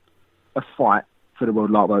like a fight for the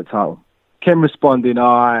world lightweight title?" Ken responding,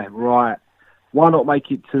 "Aye, right. Why not make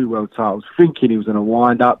it 2 world titles?" Thinking he was going to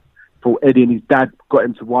wind up. Thought Eddie and his dad got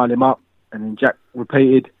him to wind him up. And then Jack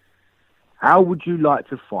repeated, "How would you like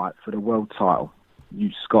to fight for the world title,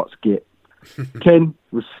 you Scots git?" Ken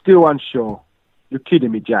was still unsure. "You're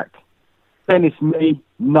kidding me, Jack." "Then it's me.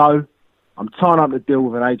 No. I'm tying up the deal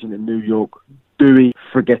with an agent in New York. Dewey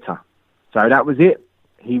Fregetta." So that was it.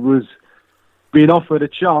 He was being offered a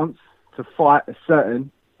chance to fight a certain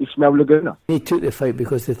Ismael Laguna. They took the fight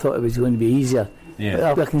because they thought it was going to be easier.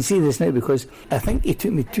 Yeah. But I can see this now because I think he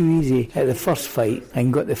took me too easy at the first fight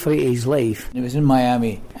and got the fight of his life. It was in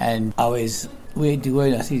Miami and I was waiting to go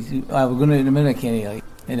out. I said, "We're going out in a minute, Kenny."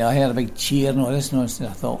 And I heard a big cheer and all this nonsense.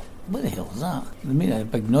 I thought, what the hell is that? They made a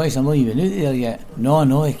big noise. I'm not even out there yet. No,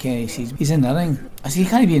 Kenny. He says, "He's in the ring." I said, "He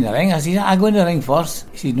can't be in the ring." I said, "I go in the ring first."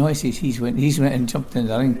 He said, "No," he says, he's went and jumped in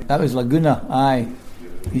the ring. That was Laguna. Aye.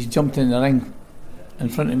 He's jumped in the ring in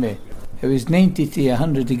front of me. It was 90 to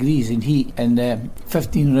 100 degrees in heat and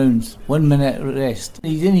 15 rounds, 1 minute rest.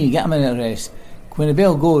 You didn't even get a minute rest. When the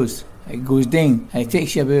bell goes, it goes ding, and it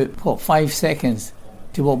takes you about 5 seconds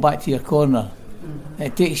to walk back to your corner.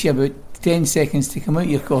 It takes you about 10 seconds to come out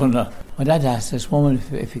your corner. My dad asked this woman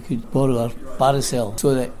if he could borrow her parasol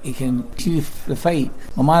so that he can see the fight.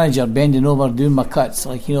 My manager bending over doing my cuts,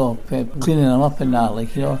 cleaning them up and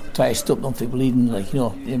that, try to stop them from bleeding,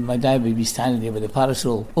 and my dad would be standing there with the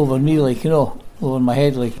parasol over me, over my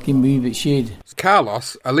head, giving me a wee bit shade.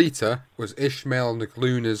 Carlos Alita was Ismael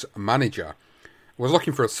Laguna's manager. Was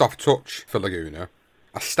looking for a soft touch for Laguna,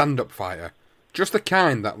 a stand-up fighter, just the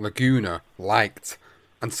kind that Laguna liked.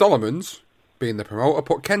 And Solomons, being the promoter,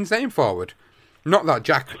 put Ken's name forward. Not that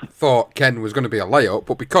Jack thought Ken was going to be a layup,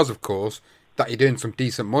 but because, of course, that he'd earned some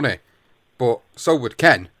decent money. But so would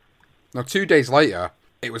Ken. Now, 2 days later,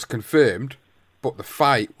 it was confirmed, but the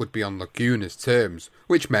fight would be on Laguna's terms,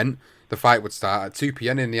 which meant the fight would start at 2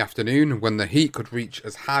 p.m. in the afternoon when the heat could reach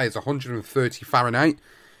as high as 130 Fahrenheit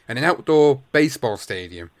in an outdoor baseball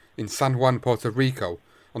stadium in San Juan, Puerto Rico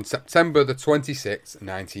on September the 26th,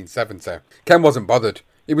 1970. Ken wasn't bothered.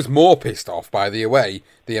 He was more pissed off by the way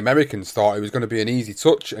the Americans thought it was going to be an easy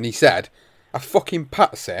touch, and he said, "A fucking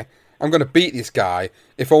patsy. I'm going to beat this guy,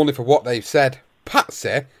 if only for what they've said.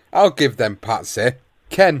 Patsy? I'll give them patsy."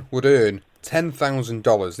 Ken would earn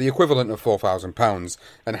 $10,000, the equivalent of £4,000,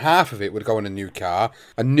 and half of it would go in a new car,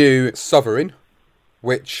 a new Sovereign,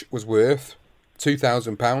 which was worth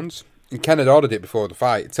 £2,000. And Ken had ordered it before the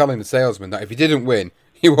fight, telling the salesman that if he didn't win,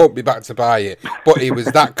 he won't be back to buy it. But he was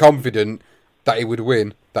that confident that he would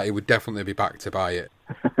win, that he would definitely be back to buy it.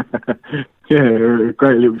 Yeah, a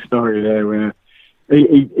great little story there where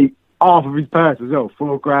he half of his purse as well,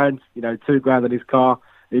 $4,000, $2,000 on his car.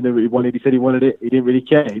 He knew what he wanted. He said he wanted it. He didn't really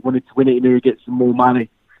care. He wanted to win it. He knew he'd get some more money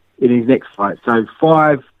in his next fight. So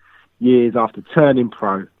 5 years after turning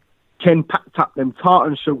pro, Ken packed up them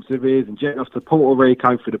tartan shorts of his and jetted off to Puerto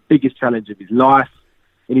Rico for the biggest challenge of his life.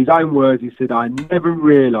 In his own words, he said, "I never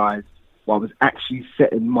realised what I was actually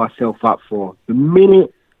setting myself up for. The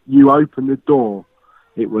minute you open the door,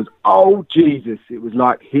 it was, oh, Jesus." It was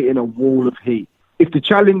like hitting a wall of heat. If the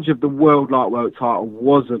challenge of the world lightweight title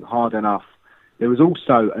wasn't hard enough, there was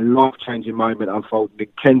also a life-changing moment unfolding in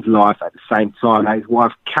Ken's life at the same time. His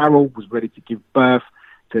wife, Carol, was ready to give birth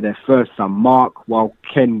to their first son, Mark, while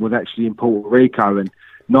Ken was actually in Puerto Rico. And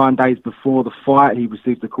 9 days before the fight, he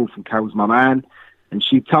received a call from Carol's mum, Anne, and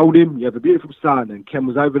she told him, "You have a beautiful son." And Ken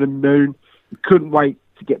was over the moon. He couldn't wait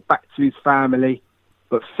to get back to his family.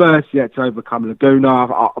 But first, he had to overcome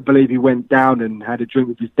Laguna. I believe he went down and had a drink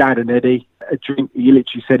with his dad and Eddie. A drink, he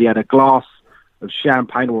literally said he had a glass of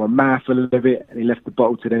champagne or a mouthful of it, and he left the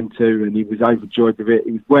bottle to them too, and he was overjoyed with it.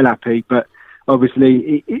 He was well happy, but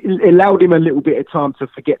obviously it allowed him a little bit of time to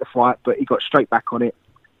forget the fight, but he got straight back on it,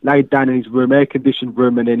 laid down in his room, air-conditioned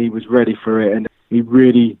room, and then he was ready for it, and he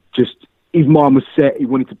really just, his mind was set. He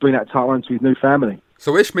wanted to bring that title home to his new family.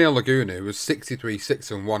 So Ismael Laguna, who was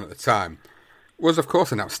 63-6-1 at the time, was of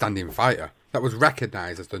course an outstanding fighter that was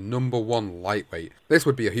recognised as the #1 lightweight. This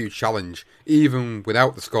would be a huge challenge, even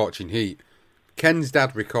without the scorching heat. Ken's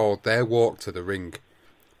dad recalled their walk to the ring.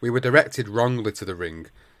 "We were directed wrongly to the ring.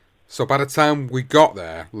 So by the time we got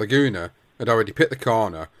there, Laguna had already picked the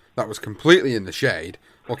corner that was completely in the shade,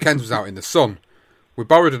 while Ken's was out in the sun. We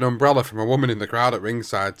borrowed an umbrella from a woman in the crowd at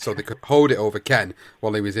ringside so they could hold it over Ken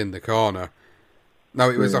while he was in the corner." Now,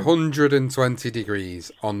 it was 120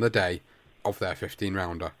 degrees on the day of their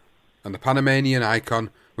 15-rounder, and the Panamanian icon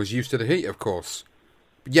was used to the heat, of course.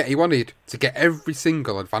 But yet he wanted to get every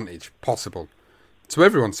single advantage possible. To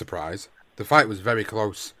everyone's surprise, the fight was very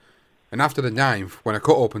close, and after the 9th, when a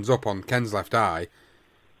cut opens up on Ken's left eye,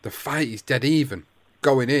 the fight is dead even,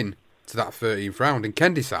 going in to that 13th round, and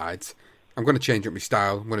Ken decides, "I'm going to change up my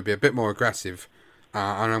style, I'm going to be a bit more aggressive,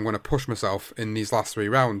 and I'm going to push myself in these last 3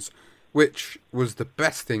 rounds, which was the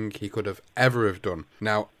best thing he could have ever have done.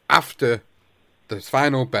 Now, after the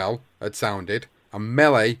final bell had sounded, a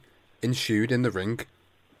melee ensued in the ring.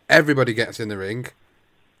 Everybody gets in the ring,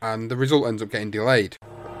 and the result ends up getting delayed.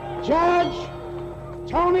 Judge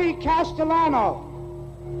Tony Castellano,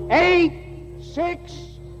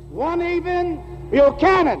 8-6, 1 even.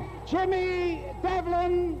 Buchanan. Jimmy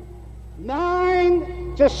Devlin,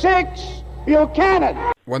 9-6.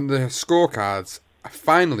 Buchanan. When the scorecards are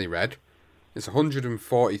finally read, it's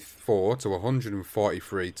 144 to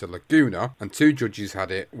 143 to Laguna, and 2 judges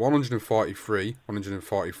had it 143,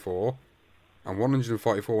 144, and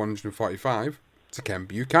 144, 145 to Ken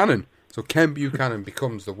Buchanan. So Ken Buchanan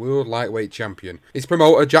becomes the world lightweight champion. His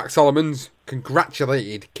promoter, Jack Solomons,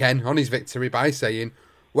 congratulated Ken on his victory by saying,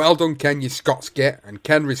 "Well done, Ken, you Scots git." And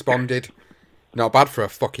Ken responded, "Not bad for a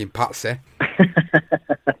fucking patsy."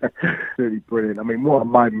 Really brilliant. I mean, what a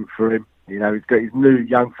moment for him. You know, he's got his new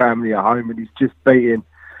young family at home, and he's just beating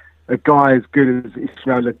a guy as good as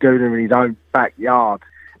Ismael Laguna in his own backyard.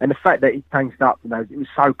 And the fact that he changed up, you know, it was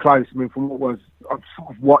so close. I mean, from what was I've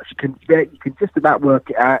sort of watched, you can just about work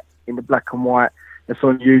it out in the black and white that's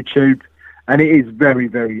on YouTube, and it is very,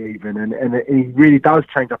 very even. And he really does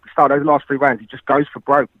change up. He started those last 3 rounds, he just goes for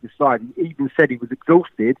broke with the side. He even said he was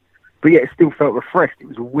exhausted, but yet it still felt refreshed. It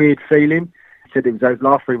was a weird feeling. He said it was those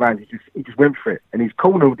last 3 rounds, he just went for it. And his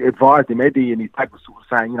corner advised him, Eddie, and his dad was sort of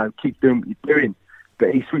saying, you know, keep doing what you're doing.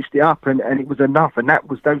 But he switched it up, and it was enough. And that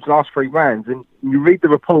was those last 3 rounds. And you read the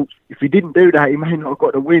reports, if he didn't do that, he may not have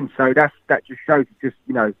got the win. So that just shows,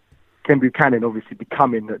 Ken Buchanan obviously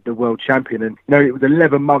becoming the world champion. And, it was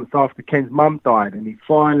 11 months after Ken's mum died, and he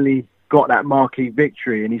finally got that marquee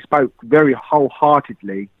victory. And he spoke very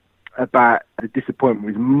wholeheartedly about the disappointment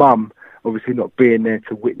of his mum, obviously not being there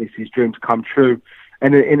to witness his dreams come true.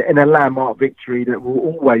 And in a landmark victory that will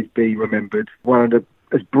always be remembered, one of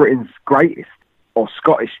as Britain's greatest, or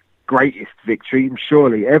Scottish greatest victory,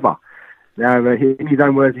 surely ever. Now, in his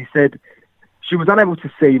own words, he said, "She was unable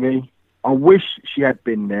to see me. I wish she had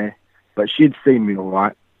been there, but she'd seen me all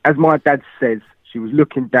right. As my dad says, she was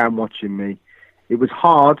looking down watching me. It was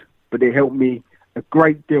hard, but it helped me a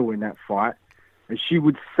great deal in that fight. And she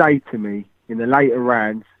would say to me in the later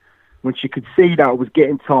rounds, when she could see that I was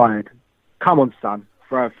getting tired, 'Come on, son,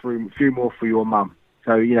 throw a few more for your mum.'"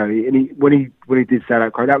 So, and when he did say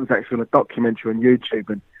that quote, that was actually on a documentary on YouTube,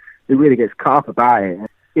 and it really gets cut up about it.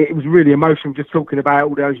 It was really emotional just talking about it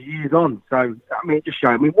all those years on. So, it just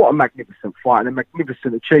showed what a magnificent fight and a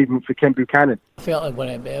magnificent achievement for Ken Buchanan. I felt like when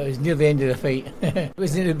it was near the end of the fight. It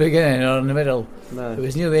was near the beginning or in the middle. No. It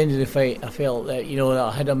was near the end of the fight. I felt that, that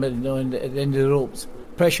I had him at the end of the ropes,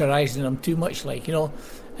 pressurising him too much,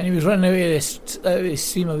 and he was running out of his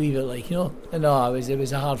steam a wee bit, And no, it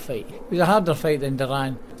was a hard fight. It was a harder fight than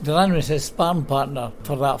Duran. Duran was his sparring partner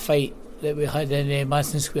for that fight that we had in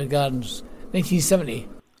Madison Square Gardens, 1970.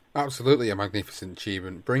 Absolutely a magnificent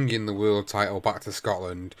achievement, bringing the world title back to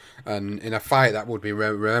Scotland, and in a fight that would be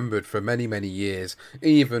remembered for many, many years,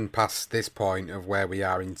 even past this point of where we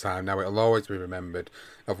are in time. Now, it'll always be remembered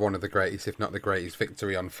of one of the greatest, if not the greatest,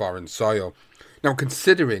 victory on foreign soil. Now,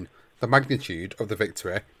 considering the magnitude of the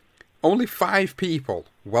victory, only 5 people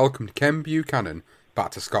welcomed Ken Buchanan back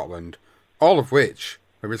to Scotland, all of which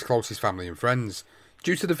were his closest family and friends,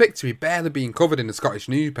 due to the victory barely being covered in the Scottish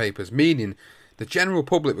newspapers, meaning the general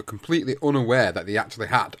public were completely unaware that they actually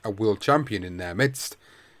had a world champion in their midst.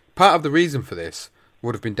 Part of the reason for this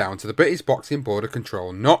would have been down to the British Boxing Board of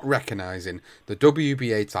Control not recognising the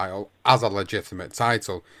WBA title as a legitimate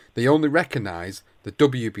title. They only recognised the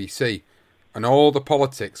WBC, and all the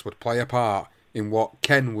politics would play a part in what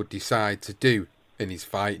Ken would decide to do in his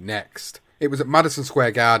fight next. It was at Madison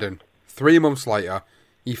Square Garden. 3 months later,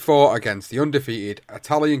 he fought against the undefeated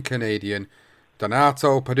Italian-Canadian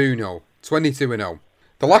Donato Paduno, 22-0.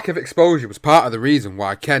 The lack of exposure was part of the reason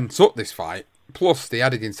why Ken took this fight, plus the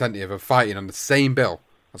added incentive of fighting on the same bill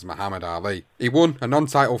as Muhammad Ali. He won a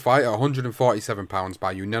non-title fight at £147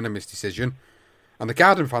 by unanimous decision, and the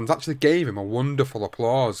Garden fans actually gave him a wonderful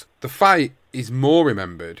applause. The fight is more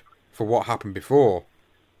remembered for what happened before.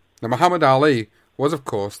 Now, Muhammad Ali was, of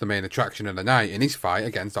course, the main attraction of the night in his fight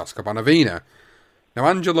against Oscar Bonavena. Now,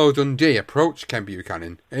 Angelo Dundee approached Ken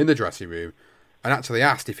Buchanan in the dressing room and actually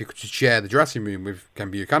asked if he could share the dressing room with Ken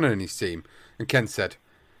Buchanan and his team, and Ken said,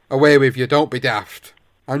 "Away with you, don't be daft."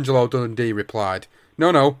 Angelo Dundee replied,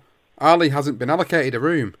 No, Ali hasn't been allocated a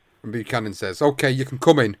room." And Buchanan says, "OK, you can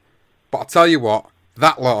come in, but I'll tell you what,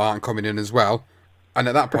 that lot aren't coming in as well." And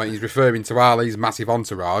at that point he's referring to Ali's massive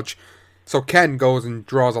entourage. So Ken goes and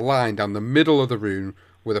draws a line down the middle of the room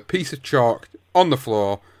with a piece of chalk on the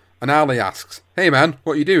floor, and Ali asks, "Hey man,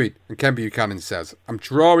 what are you doing?" And Ken Buchanan says, "I'm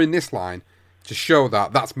drawing this line to show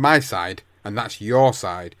that that's my side and that's your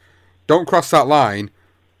side. Don't cross that line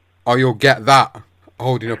or you'll get that,"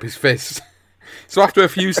 holding up his fist. So after a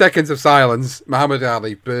few seconds of silence, Muhammad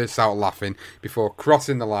Ali bursts out laughing before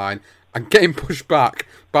crossing the line and getting pushed back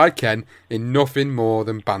by Ken in nothing more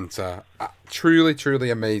than banter. Truly, truly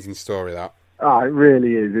amazing story, that. Oh, it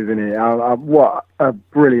really is, isn't it? What a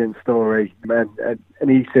brilliant story. And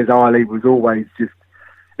he says Ali was always just,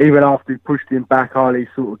 even after he pushed him back, Ali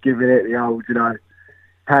sort of giving it the old,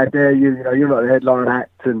 how dare you, you're not the headline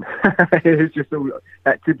act. And it's just all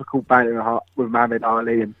that typical banter with Muhammad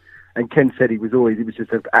Ali. And Ken said it was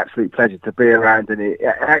just an absolute pleasure to be around, and it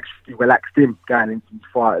actually relaxed him going into his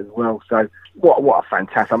fight as well. So what a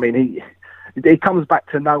fantastic, he comes back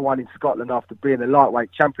to no one in Scotland after being a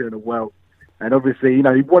lightweight champion of the world. And obviously, he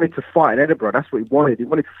wanted to fight in Edinburgh. That's what he wanted. He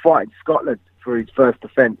wanted to fight in Scotland for his first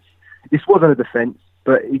defence. This wasn't a defence,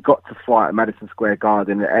 but he got to fight at Madison Square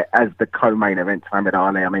Garden as the co-main event to Muhammad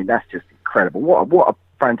Ali. That's just incredible. What a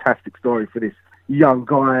fantastic story for this young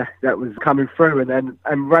guy that was coming through.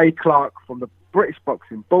 And Ray Clark from the British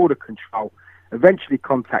Boxing Board of Control eventually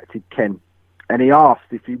contacted Ken, and he asked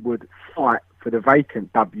if he would fight for the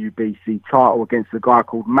vacant WBC title against a guy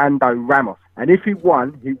called Mando Ramos. And if he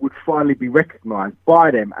won, he would finally be recognised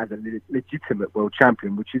by them as a legitimate world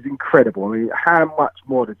champion, which is incredible. How much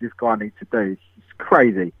more does this guy need to do? It's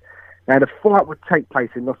crazy. Now, the fight would take place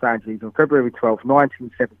in Los Angeles on February 12,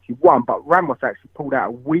 1971, but Ramos actually pulled out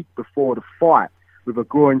a week before the fight with a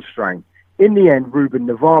groin strain. In the end, Ruben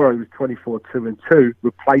Navarro, who was 24-2-2,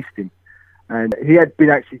 replaced him. And he had been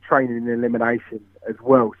actually training in elimination as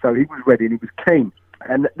well, so he was ready and he was keen.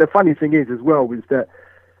 And the funny thing is as well was that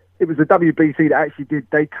it was the WBC that actually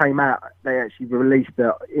they came out, they actually released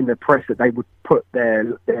in the press that they would put their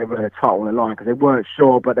title on the line because they weren't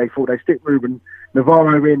sure, but they thought they'd stick Ruben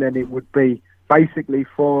Navarro in and it would be basically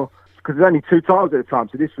because there's only 2 titles at the time,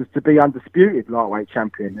 so this was to be undisputed lightweight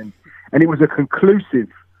champion. And it was a conclusive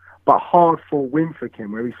but hard-fought win for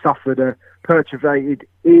Ken, where he suffered a perforated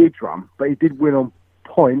eardrum, but he did win on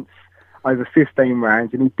points over 15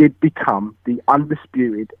 rounds, and he did become the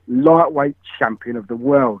undisputed lightweight champion of the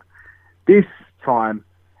world. This time,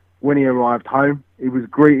 when he arrived home, he was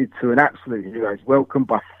greeted to an absolute hero's welcome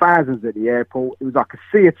by thousands at the airport. It was like a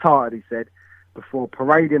sea of tarted, he said, before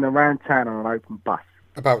parading around town on an open bus.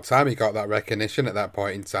 About time he got that recognition at that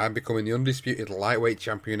point in time, becoming the undisputed lightweight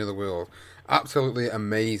champion of the world. Absolutely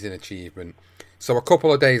amazing achievement. So a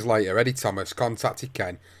couple of days later, Eddie Thomas contacted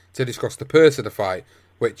Ken to discuss the purse of the fight,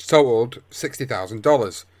 which totaled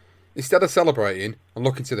 $60,000. Instead of celebrating and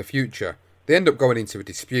looking to the future, they end up going into a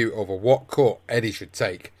dispute over what cut Eddie should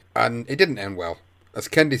take. And it didn't end well, as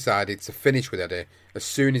Ken decided to finish with Eddie as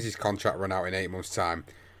soon as his contract ran out in 8 months' time,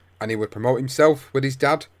 and he would promote himself with his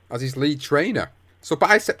dad as his lead trainer. So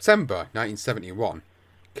by September 1971,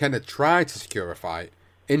 Ken had tried to secure a fight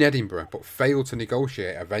in Edinburgh but failed to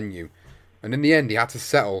negotiate a venue, and in the end he had to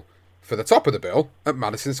settle for the top of the bill at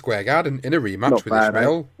Madison Square Garden in a rematch with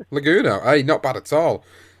Ishmael Laguna. Hey, not bad at all.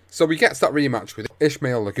 So he gets that rematch with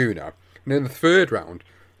Ishmael Laguna, and in the third round,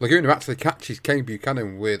 Laguna actually catches Ken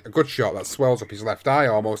Buchanan with a good shot that swells up his left eye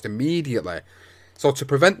almost immediately. So to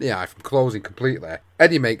prevent the eye from closing completely,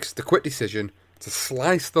 Eddie makes the quick decision to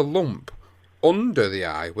slice the lump under the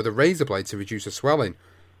eye with a razor blade to reduce the swelling.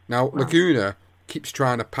 Now, Laguna keeps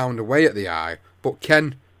trying to pound away at the eye, but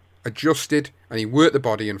Ken adjusted and he worked the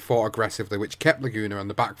body and fought aggressively, which kept Laguna on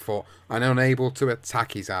the back foot and unable to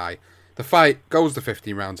attack his eye. The fight goes to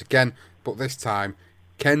 15 rounds again, but this time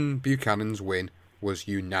Ken Buchanan's win was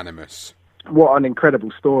unanimous. What an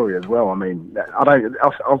incredible story as well. I mean,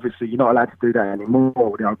 obviously you're not allowed to do that anymore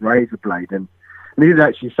with the old razor blade, and he did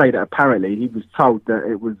actually say that apparently he was told that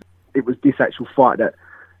it was this actual fight that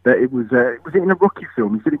it was in a Rocky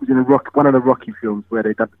film. He said it was in one of the Rocky films where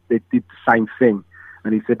they did the same thing,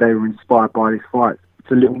 and he said they were inspired by this fight.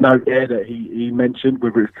 It's a little note there that he mentioned,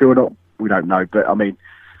 whether it's true or not, we don't know, but I mean,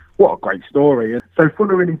 what a great story. So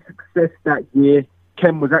following his success that year,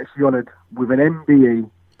 Ken was actually honoured with an MBE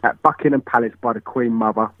at Buckingham Palace by the Queen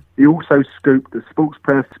Mother. He also scooped the Sports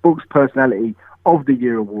Personality of the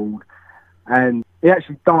Year award, and he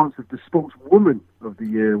actually danced with the Sportswoman of the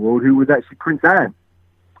Year award, who was actually Prince Anne.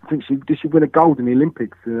 I think she win a gold in the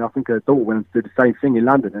Olympics, and I think her daughter went to do the same thing in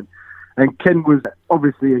London. And Ken was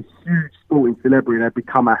obviously a huge sporting celebrity and had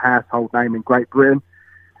become a household name in Great Britain.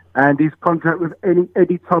 And his contract with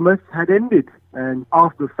Eddie Thomas had ended. And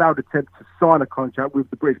after a failed attempt to sign a contract with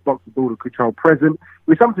the British Boxing Board of Control President, it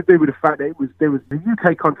was something to do with the fact that there was a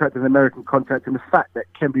UK contract and an American contract, and the fact that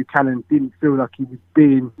Ken Buchanan didn't feel like he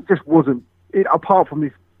was just wasn't, apart from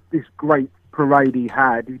this great parade he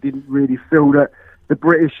had, he didn't really feel that the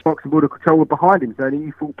British Boxing Board of Control were behind him. So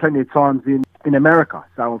he fought plenty of times in America.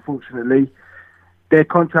 So unfortunately, their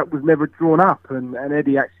contract was never drawn up, and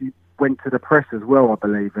Eddie actually went to the press as well, I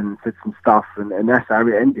believe, and said some stuff, and that's how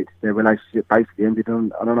it ended. Their relationship basically ended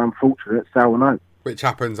on an unfortunate sour note. Which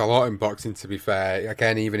happens a lot in boxing, to be fair.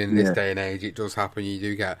 Again, even in this day and age, it does happen. You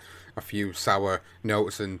do get a few sour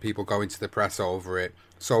notes and people going to the press over it.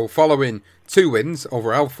 So following 2 wins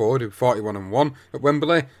over Al Ford, who 41-1 at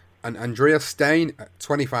Wembley, and Andreas Stein at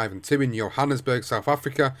 25-2 in Johannesburg, South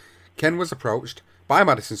Africa, Ken was approached by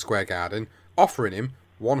Madison Square Garden, offering him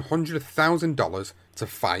 $100,000 to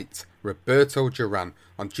fight Roberto Duran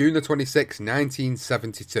on June the 26th,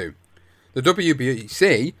 1972. The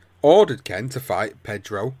WBC ordered Ken to fight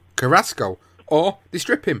Pedro Carrasco, or they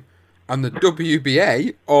strip him, and the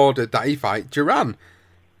WBA ordered that he fight Duran.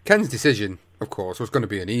 Ken's decision, of course, was going to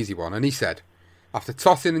be an easy one, and he said, after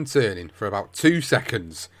tossing and turning for about 2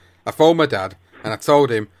 seconds, I phoned my dad and I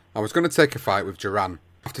told him I was going to take a fight with Duran.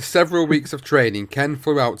 After several weeks of training, Ken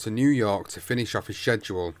flew out to New York to finish off his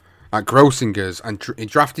schedule at Grossinger's, and he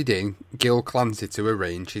drafted in Gil Clancy to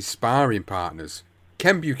arrange his sparring partners.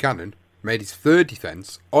 Ken Buchanan made his third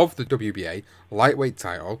defence of the WBA lightweight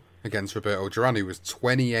title against Roberto Duran, who was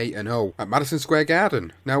 28-0 at Madison Square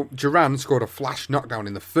Garden. Now, Duran scored a flash knockdown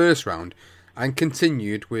in the first round and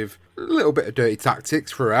continued with a little bit of dirty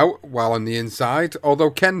tactics throughout while on the inside,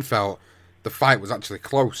 although Ken felt the fight was actually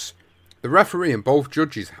close. The referee and both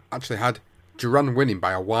judges actually had Duran winning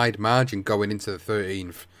by a wide margin going into the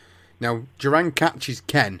 13th. Now, Duran catches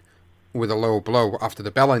Ken with a low blow after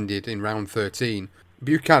the bell ended in round 13.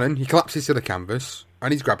 Buchanan, he collapses to the canvas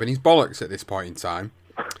and he's grabbing his bollocks at this point in time.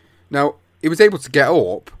 Now, he was able to get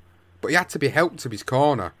up, but he had to be helped to his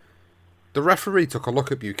corner. The referee took a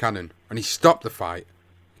look at Buchanan and he stopped the fight.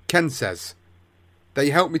 Ken says, "They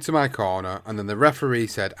helped me to my corner and then the referee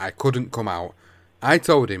said I couldn't come out. I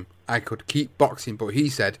told him I could keep boxing, but he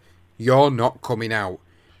said, 'You're not coming out.'"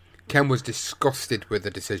 Ken was disgusted with the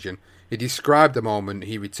decision. He described the moment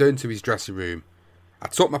he returned to his dressing room. "I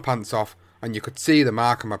took my pants off and you could see the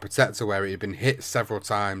mark on my protector where it had been hit several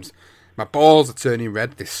times. My balls are turning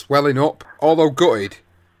red, they're swelling up." Although gutted,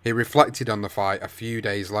 he reflected on the fight a few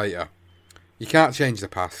days later. "You can't change the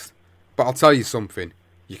past, but I'll tell you something,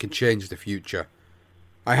 you can change the future.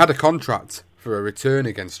 I had a contract for a return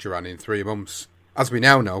against Duran in 3 months. As we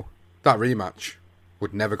now know, that rematch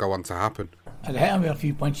would never go on to happen." I'd hit him with a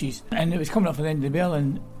few punches and it was coming up for the end of the bell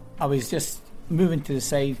and I was just moving to the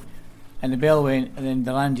side and the bell went and then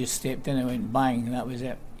Duran just stepped in and went bang and that was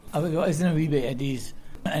it. I was in a wee bit of daze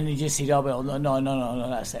and he just said, "Oh well, no,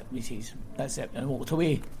 that's it," he says, "that's it," and walked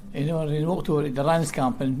away. You know, and he walked over to Duran's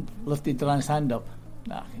camp and lifted Duran's hand up.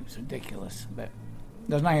 It was ridiculous, but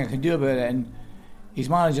there's nothing I could do about it, and his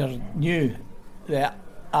manager knew that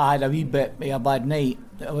I had a wee bit of a bad night.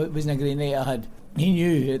 It wasn't a great night I had. He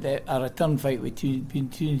knew that a return fight between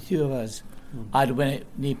the two of us, I'd win it,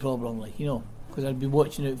 no problem, like, you know, because I'd be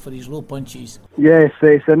watching out for these low punches. Yes,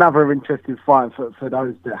 it's another interesting fight for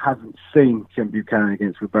those that haven't seen Ken Buchanan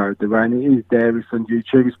against Roberto Duran. It is there, it's on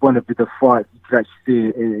YouTube. It's one of the fights you can actually see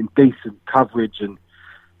it in decent coverage.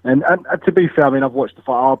 And to be fair, I mean, I've watched the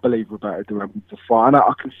fight. I believe Roberto Duran wins the fight. And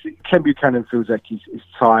I can see Ken Buchanan feels like he's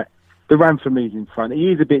tight. Duran for me is in front.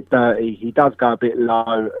 He is a bit dirty. He does go a bit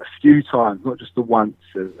low a few times, not just the once.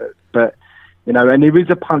 But, you know, and there is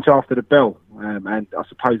a punch after the bell. And I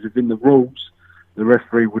suppose within the rules, the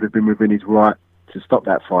referee would have been within his right to stop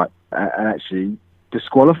that fight and actually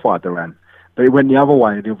disqualify Duran. But it went the other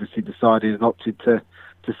way and he obviously decided and opted to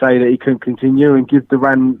say that he couldn't continue and give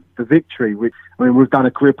Duran the victory. We've done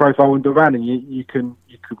a career profile on Duran and you can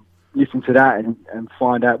listen to that and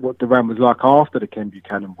find out what Duran was like after the Ken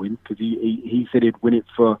Buchanan win, because he said he'd win it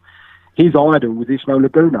for his idol was Ishmael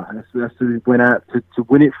Laguna. That's who he went out to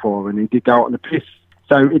win it for, and he did go out on the piss.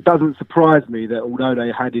 So it doesn't surprise me that although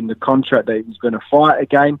they had in the contract that he was going to fight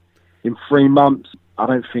again in 3 months, I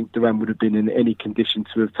don't think Duran would have been in any condition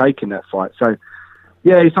to have taken that fight. So,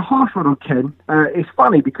 yeah, it's a harsh one on Ken. It's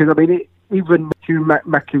funny because, I mean, even Hugh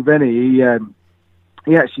McIlvenney,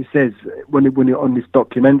 he actually says, when on this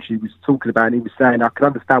documentary he was talking about it, he was saying, I could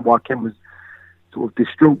understand why Ken was sort of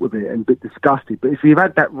distraught with it and a bit disgusted. But if he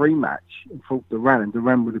had that rematch and fought Duran and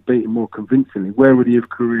Duran would have beaten more convincingly, where would his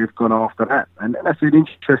career have gone after that? And that's an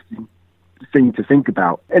interesting thing to think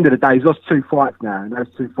about. End of the day, he's lost 2 fights now, and those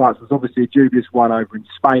 2 fights was obviously a dubious one over in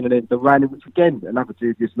Spain, and then Duran, which again, another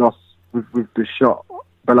dubious loss with the shot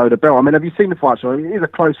below the belt. I mean, have you seen the fight, Sean? It is a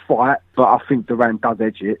close fight, but I think Duran does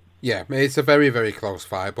edge it. Yeah, it's a very, very close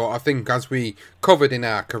fight, but I think as we covered in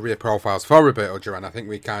our career profiles for Roberto Duran, I think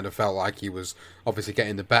we kind of felt like he was obviously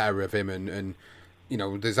getting the better of him, and you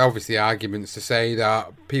know, there's obviously arguments to say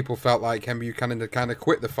that people felt like Ken Buchanan had kind of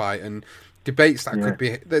quit the fight, and debates that could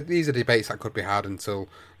be, these are debates that could be had until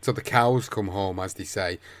the cows come home, as they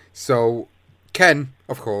say. So Ken,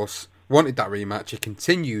 of course, wanted that rematch. He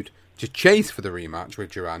continued to chase for the rematch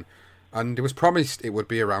with Duran, and it was promised it would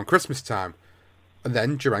be around Christmas time. And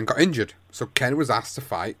then Duran got injured, so Ken was asked to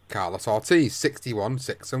fight Carlos Ortiz,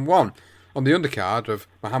 61-6-1, on the undercard of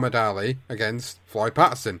Muhammad Ali against Floyd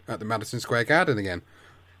Patterson at the Madison Square Garden again.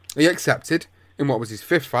 He accepted in what was his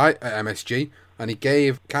 5th fight at MSG, and he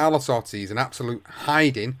gave Carlos Ortiz an absolute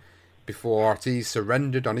hiding before Ortiz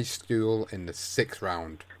surrendered on his stool in the 6th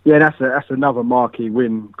round. Yeah, that's another marquee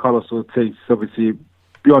win. Carlos Ortiz, obviously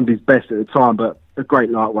beyond his best at the time, but a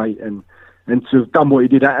great lightweight, and to have done what he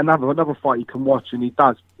did, another fight you can watch, and he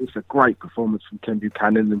does. It's a great performance from Ken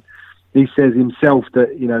Buchanan, and he says himself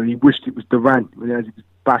that, you know, he wished it was Duran. You know, as he was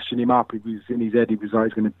bashing him up, he was in his head. He was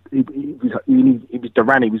like, he was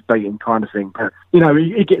Duran he was beating, kind of thing. But you know,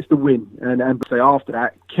 he gets the win, and so after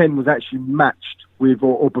that, Ken was actually matched with,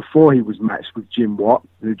 or before he was matched with Jim Watt.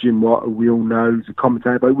 Jim Watt, who we all know, is a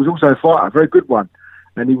commentator, but he was also a fighter, a very good one,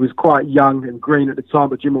 and he was quite young and green at the time.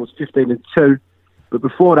 But Jim Watt was 15-2. But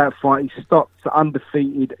before that fight, he stopped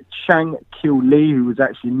undefeated Chang Kil Lee, who was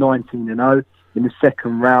actually 19-0 in the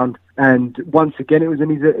 2nd round. And once again, it was in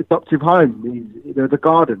his adoptive home, the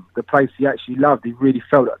garden, the place he actually loved. He really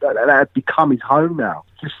felt that had become his home now.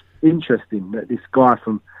 Just interesting that this guy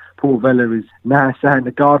from Port Vila is now saying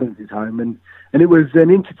the garden's his home. And it was an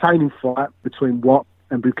entertaining fight between Watt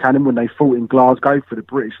and Buchanan when they fought in Glasgow for the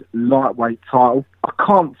British lightweight title. I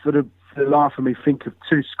can't for the life of me think of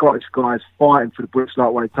two Scottish guys fighting for the British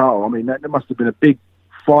lightweight title. I mean, that must have been a big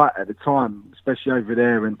fight at the time, especially over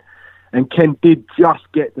there. And Ken did just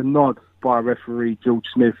get the nod by referee George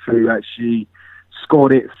Smith, who actually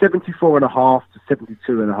scored it 74.5 to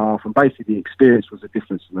 72.5. And basically the experience was the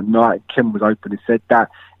difference in the night. Ken was open and said that.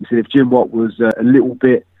 He said if Jim Watt was a little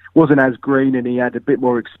bit, wasn't as green and he had a bit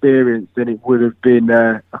more experience, then it would have been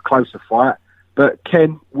a closer fight. But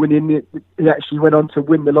Ken winning it, he actually went on to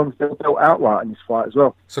win the Lonsdale belt outright in this fight as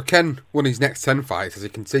well. So Ken won his next 10 fights as he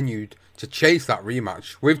continued to chase that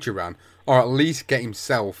rematch with Duran, or at least get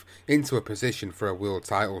himself into a position for a world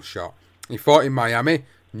title shot. He fought in Miami,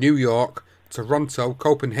 New York, Toronto,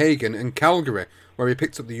 Copenhagen and Calgary, where he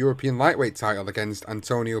picked up the European lightweight title against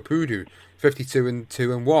Antonio Pudu,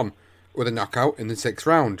 52-2-1, with a knockout in the 6th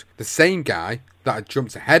round. The same guy that had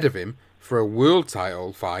jumped ahead of him for a world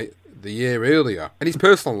title fight the year earlier. In his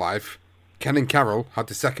personal life, Ken and Carol had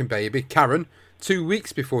the second baby, Karen, 2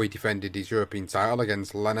 weeks before he defended his European title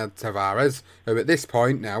against Leonard Tavares, who at this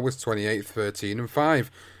point now was 28, 13 and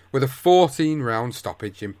 5, with a 14-round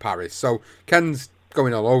stoppage in Paris. So Ken's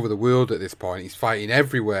going all over the world at this point. He's fighting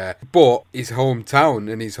everywhere, but his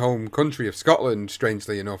hometown and his home country of Scotland,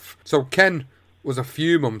 strangely enough. So Ken was a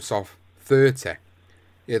few months off 30.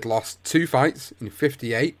 He had lost 2 fights in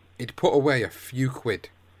 58. He'd put away a few quid.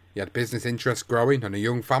 He had business interests growing and a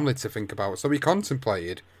young family to think about, so he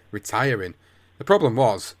contemplated retiring. The problem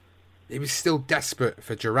was, he was still desperate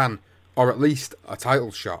for Duran, or at least a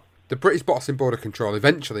title shot. The British Boxing Board of Control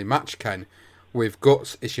eventually matched Ken with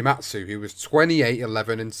Guts Ishimatsu, who was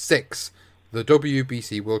 28-11-6, the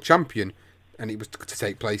WBC World Champion, and it was to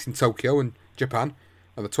take place in Tokyo in Japan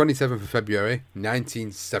on the 27th of February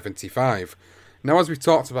 1975. Now, as we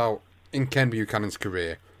talked about in Ken Buchanan's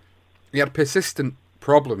career, he had persistent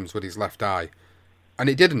problems with his left eye, and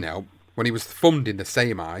it didn't help when he was thumbed in the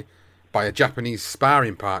same eye by a Japanese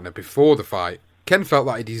sparring partner before the fight. Ken felt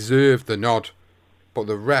that he deserved the nod, but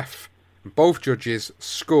the ref and both judges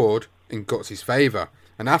scored in Guts' favour,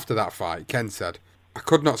 and after that fight, Ken said, "I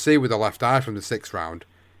could not see with the left eye from the 6th round.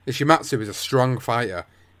 Ishimatsu is a strong fighter,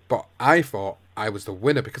 but I thought I was the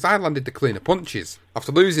winner because I landed the cleaner punches."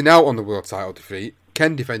 After losing out on the world title defeat,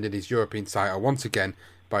 Ken defended his European title once again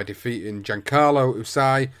by defeating Giancarlo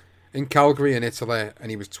Usai in Calgary in Italy,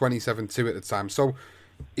 and he was 27-2 at the time. So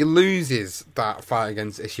he loses that fight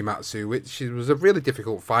against Ishimatsu, which was a really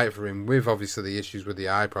difficult fight for him, with obviously the issues with the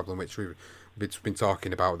eye problem, which we've been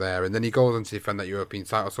talking about there. And then he goes on to defend that European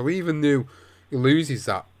title. So even though he loses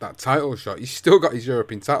that title shot, he's still got his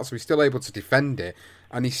European title, so he's still able to defend it.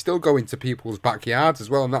 And he's still going to people's backyards as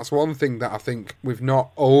well. And that's one thing that I think we've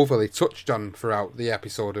not overly touched on throughout the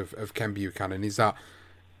episode of Ken Buchanan, is that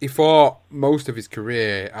he fought most of his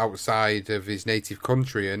career outside of his native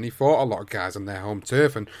country, and he fought a lot of guys on their home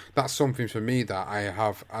turf, and that's something for me that I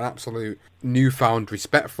have an absolute newfound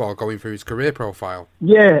respect for going through his career profile.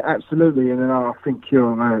 Yeah, absolutely, and I think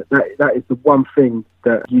that is the one thing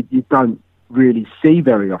that you don't really see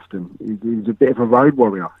very often. He was a bit of a road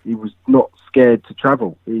warrior. He was not scared to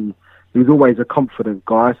travel. He was always a confident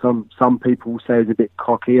guy. Some people say he was a bit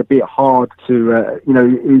cocky, a bit hard to, he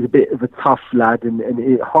was a bit of a tough lad and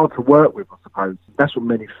hard to work with, I suppose. That's what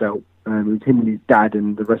many felt. It was him and his dad,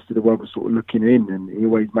 and the rest of the world was sort of looking in, and he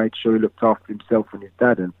always made sure he looked after himself and his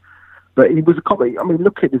dad. But he was a cocky. I mean,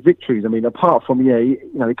 look at the victories. I mean, apart from, he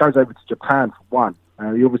goes over to Japan for one.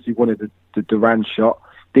 He obviously wanted the Duran shot.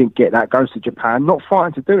 Didn't get that, goes to Japan, not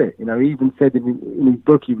fighting to do it. He even said in his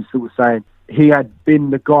book, he was sort of saying he had been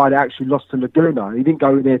the guy that actually lost to Laguna. He didn't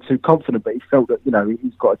go in there too confident, but he felt that,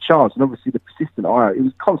 he's got a chance. And obviously the persistent eye, he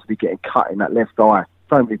was constantly getting cut in that left eye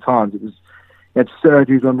so many times. He had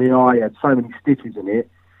surgeries on the eye, he had so many stitches in it,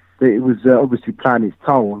 that it was obviously playing its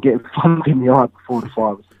toll, and getting thumbed in the eye before the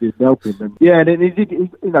fight didn't help him. And yeah, and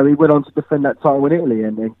then he went on to defend that title in Italy,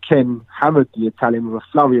 and then Ken hammered the Italian with a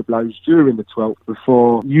flurry of blows during the 12th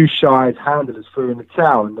before Ushai's handlers threw in the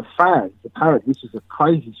towel, and the fans, apparently this was a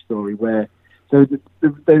crazy story where they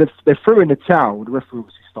threw in the towel, the referee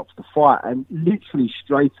obviously stops the fight, and literally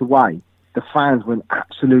straight away the fans went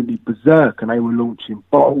absolutely berserk, and they were launching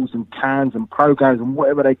bottles and cans and programs and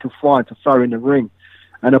whatever they could find to throw in the ring.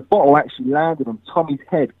 And a bottle actually landed on Tommy's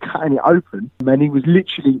head, cutting it open. And he was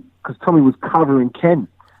literally, because Tommy was covering Ken,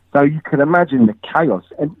 So you can imagine the chaos.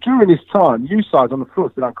 And during this time, Usai's on the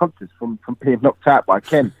floor still unconscious from being knocked out by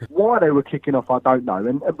Ken. Why they were kicking off, I don't know.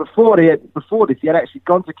 And before this, he had actually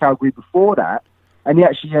gone to Calgary before that, and he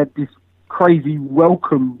actually had this crazy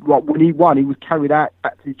welcome. Like when he won, he was carried out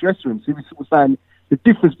back to his dressing room. So he was sort of saying the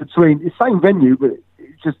difference between the same venue, but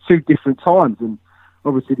it's just two different times. And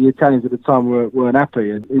obviously the Italians at the time weren't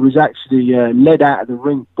happy. And he was actually led out of the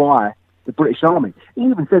ring by the British Army. He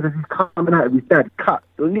even says as he's coming out of his dad,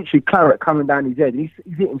 literally claret coming down his head. He's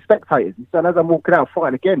hitting spectators. He's saying, as I'm walking out,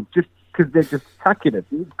 fighting again, just because they're just attacking us.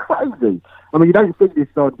 It's crazy. I mean, you don't see this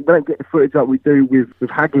on, you don't get the footage like we do with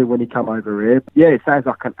Hagler when he come over here. Yeah, it sounds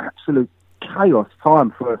like an absolute chaos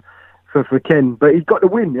time for Ken, but he got the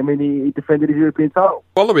win. I mean, he defended his European title.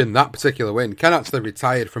 Following that particular win, Ken actually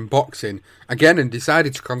retired from boxing again and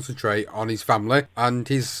decided to concentrate on his family and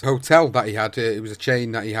his hotel that he had. It was a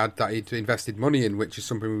chain that he had that he'd invested money in, which is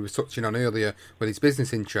something we were touching on earlier with his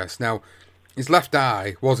business interests. Now, his left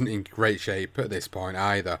eye wasn't in great shape at this point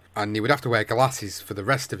either, and he would have to wear glasses for the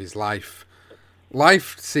rest of his life.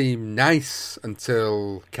 Life seemed nice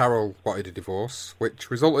until Carol wanted a divorce,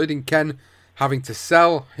 which resulted in Ken having to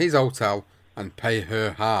sell his hotel and pay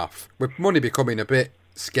her half. With money becoming a bit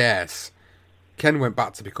scarce, Ken went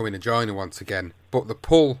back to becoming a joiner once again, but the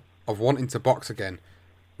pull of wanting to box again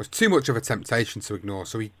was too much of a temptation to ignore,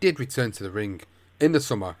 so he did return to the ring in the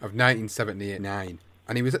summer of 1979,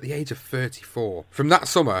 and he was at the age of 34. From that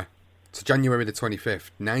summer to January the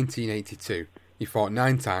 25th, 1982, he fought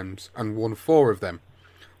 9 times and won 4 of them.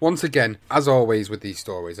 Once again, as always with these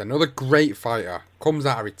stories, another great fighter comes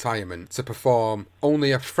out of retirement to perform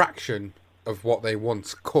only a fraction of what they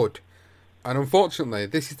once could. And unfortunately,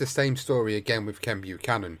 this is the same story again with Ken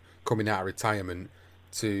Buchanan coming out of retirement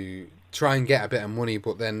to try and get a bit of money,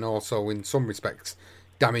 but then also in some respects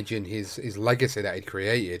damaging his legacy that he'd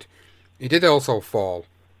created. He did also fall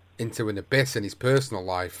into an abyss in his personal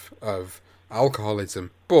life of alcoholism.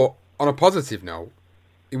 But on a positive note,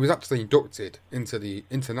 he was actually inducted into the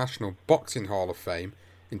International Boxing Hall of Fame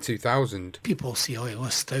in 2000. People say, oh, he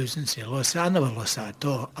lost thousands. I never lost that at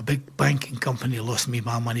all. A big banking company lost me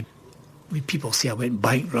my money. When people say I went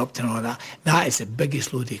bankrupt and all that, that is the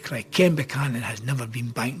biggest load of crap. Ken Buchanan has never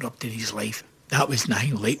been bankrupt in his life. That was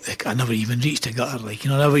nothing like I never even reached a gutter, I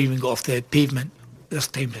never even got off the pavement. There's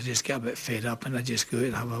times I just get a bit fed up and I just go out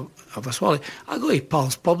and have a swallow. I go to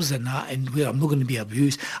pals, pubs and that, and where I'm not going to be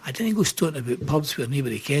abused. I didn't go stoned about pubs where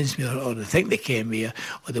nobody kens me or they think they ken me or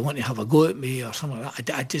they want to have a go at me or something like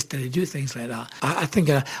that. I just didn't do things like that. I think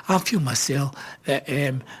I feel myself that,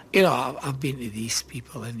 I've been to these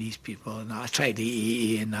people and I tried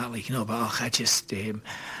AA and that, but I just...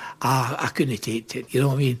 I couldn't take it, you know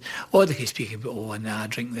what I mean? Or they can speak about, and I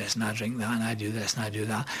drink this and I drink that and I do this and I do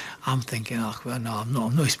that. I'm thinking, well, no, I'm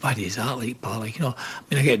not as bad as that, pal. I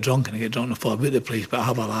get drunk and fall about the place, but I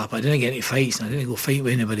have a lap. I didn't get any fights and I didn't go fight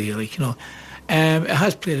with anybody, It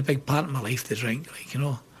has played a big part in my life, the drink,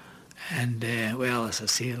 And, as I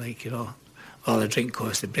say, well, the drink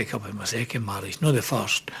caused the break up in my second marriage, not the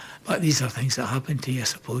first. But these are things that happen to you, I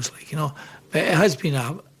suppose, But it has been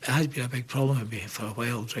a big problem with me for a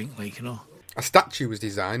while, drink, A statue was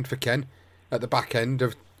designed for Ken at the back end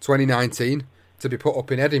of 2019 to be put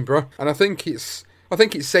up in Edinburgh, and I think it's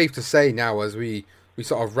safe to say now, as we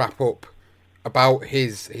sort of wrap up about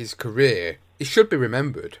his career, he should be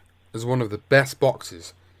remembered as one of the best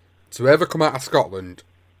boxers to ever come out of Scotland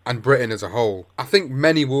and Britain as a whole. I think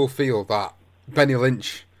many will feel that Benny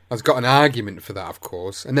Lynch has got an argument for that, of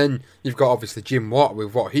course, and then you've got obviously Jim Watt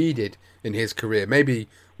with what he did in his career. Maybe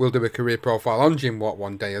we'll do a career profile on Jim Watt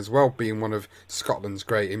one day as well, being one of Scotland's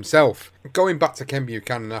great himself. Going back to Ken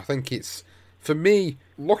Buchanan, I think it's, for me,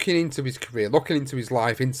 looking into his career, looking into his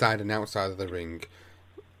life inside and outside of the ring,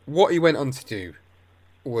 what he went on to do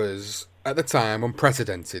was, at the time,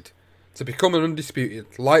 unprecedented. To become an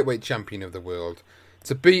undisputed lightweight champion of the world,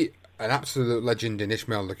 to beat an absolute legend in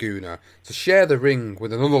Ismael Laguna, to share the ring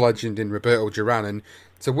with another legend in Roberto Duran, and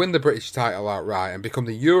to win the British title outright and become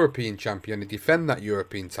the European champion and defend that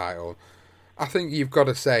European title. I think you've got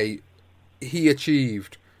to say he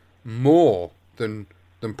achieved more than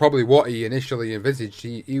probably what he initially envisaged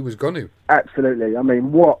he was going to. Absolutely. I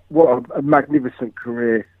mean, what a magnificent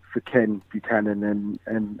career for Ken Buchanan,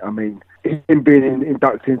 and I mean, him being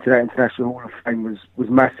inducted into that International Hall of Fame was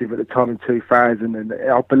massive at the time in 2000, and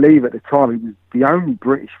I believe at the time he was the only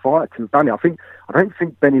British fighter to have done it. I don't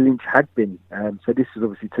think Benny Lynch had been, so this was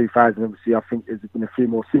obviously 2000, obviously I think there's been a few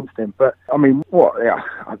more since then, but I mean,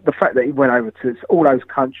 the fact that he went over to all those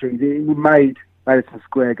countries, he made Madison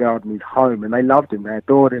Square Garden his home, and they loved him, they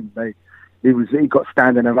adored him, he got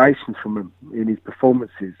standing ovations from him in his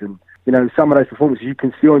performances, and you know, some of those performances you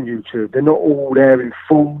can see on YouTube, they're not all there in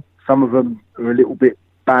full. Some of them are a little bit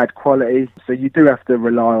bad quality. So you do have to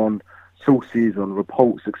rely on sources, on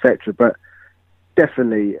reports, etc. But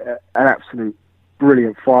definitely an absolute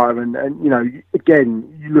brilliant fighter. And you know,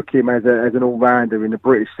 again, you look at him as an all-rounder in the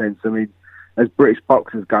British sense. I mean, as British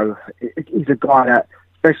boxers go, he's a guy that,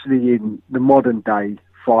 especially in the modern day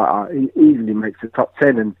fighter, he easily makes the top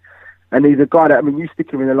 10. And he's a guy that, I mean, you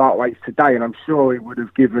stick him in the lightweights today, and I'm sure he would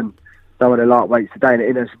have given some of the lightweights today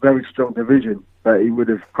in a very strong division. But he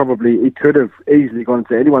could have easily gone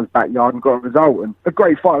to anyone's backyard and got a result. And a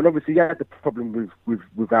great fighter. And obviously, he had the problem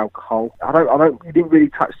with alcohol. He didn't really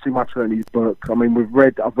touch too much on his book. I mean,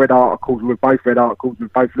 I've read articles. We've both read articles.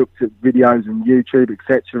 We've both looked at videos on YouTube,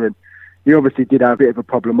 etc. And he obviously did have a bit of a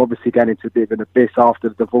problem. Obviously, getting into a bit of an abyss after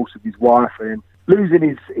the divorce of his wife and losing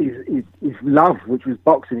his love, which was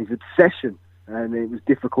boxing, his obsession. And it was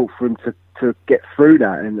difficult for him to get through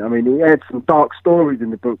that. And I mean, he had some dark stories in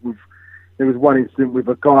the book. There was one incident with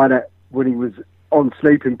a guy that, when he was on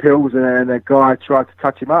sleeping pills, and a guy tried to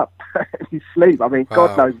touch him up in his sleep. I mean,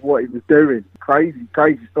 God knows what he was doing. Crazy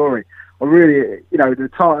story. I really, you know, the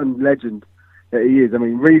Titan legend that he is. I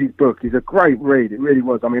mean, read his book. It's a great read. It really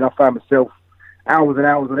was. I mean, I found myself hours and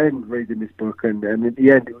hours on end reading this book, and in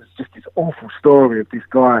the end, it was just this awful story of this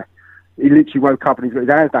guy. He literally woke up and he's got his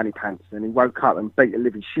hands down his pants, and he woke up and beat the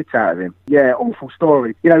living shit out of him. Yeah, awful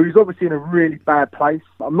story. You know, he was obviously in a really bad place.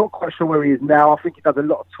 I'm not quite sure where he is now. I think he does a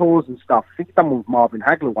lot of tours and stuff. I think he's done one with Marvin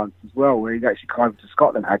Hagler once as well, where he actually came over to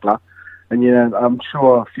Scotland, Hagler. And, you know, I'm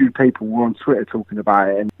sure a few people were on Twitter talking about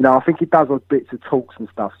it. And, you know, I think he does odd bits of talks and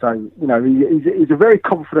stuff. So, you know, he's a very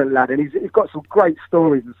confident lad, and he's got some great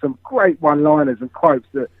stories and some great one-liners and quotes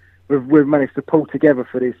that we've managed to pull together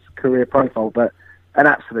for this career profile. But an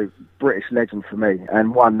absolute British legend for me,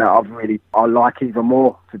 and one that I like even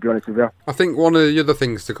more, to be honest with you. I think one of the other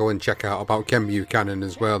things to go and check out about Ken Buchanan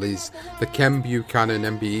as well is the Ken Buchanan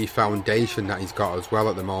MBE Foundation that he's got as well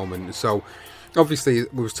at the moment. So obviously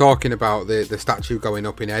we was talking about the statue going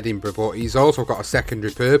up in Edinburgh, but he's also got a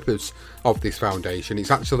secondary purpose of this foundation. It's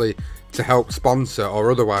actually to help sponsor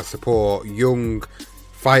or otherwise support young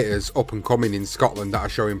fighters up and coming in Scotland that are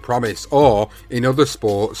showing promise, or in other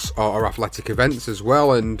sports or athletic events as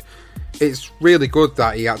well. And it's really good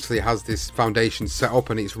that he actually has this foundation set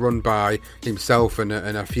up, and it's run by himself and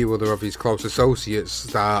a few other of his close associates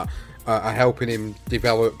that are helping him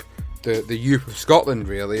develop the youth of Scotland,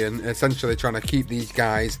 really, and essentially trying to keep these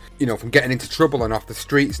guys, you know, from getting into trouble and off the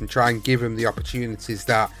streets, and try and give them the opportunities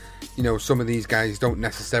that, you know, some of these guys don't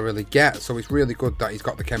necessarily get. So it's really good that he's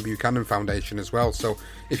got the Ken Buchanan Foundation as well. So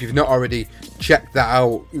if you've not already checked that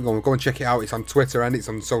out, you know, go and check it out. It's on Twitter and it's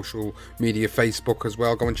on social media, Facebook as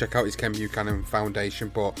well. Go and check out his Ken Buchanan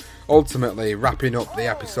Foundation. But ultimately, wrapping up the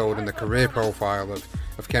episode and the career profile of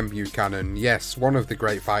Ken Buchanan, yes, one of the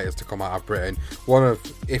great fighters to come out of Britain, one of,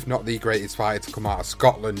 if not the greatest fighter to come out of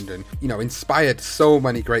Scotland, and, you know, inspired so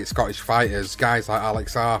many great Scottish fighters, guys like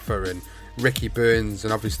Alex Arthur and Ricky Burns,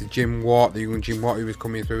 and obviously Jim Watt, the young Jim Watt who was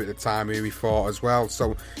coming through at the time, who he fought as well.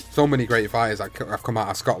 So many great fighters that have come out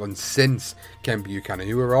of Scotland since Ken Buchanan,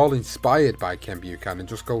 who are all inspired by Ken Buchanan.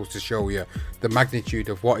 Just goes to show you the magnitude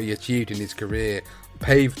of what he achieved in his career,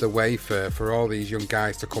 paved the way for all these young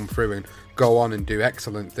guys to come through and go on and do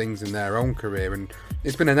excellent things in their own career. And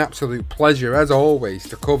it's been an absolute pleasure, as always,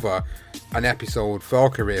 to cover an episode for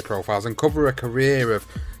Career Profiles and cover a career of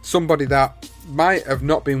somebody that might have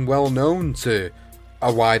not been well known to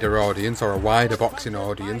a wider audience or a wider boxing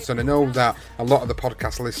audience. And I know that a lot of the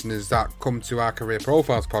podcast listeners that come to our Career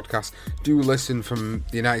Profiles podcast do listen from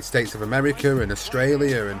the United States of America and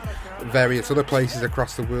Australia and various other places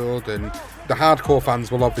across the world, and the hardcore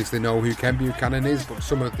fans will obviously know who Ken Buchanan is, but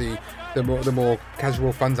some of the more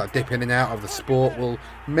casual fans that dip in and out of the sport will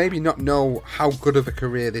maybe not know how good of a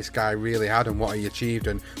career this guy really had and what he achieved.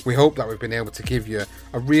 And we hope that we've been able to give you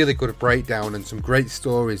a really good breakdown and some great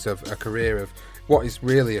stories of a career of what is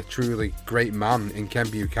really a truly great man in Ken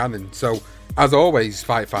Buchanan. So, as always,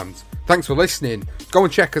 fight fans, thanks for listening. Go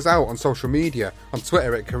and check us out on social media, on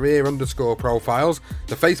Twitter at career_profiles.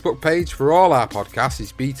 The Facebook page for all our podcasts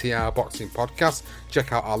is BTR Boxing Podcast.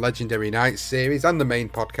 Check out our Legendary Nights series and the main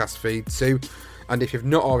podcast feed too. And if you've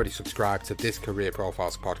not already subscribed to this Career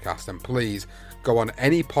Profiles podcast, then please go on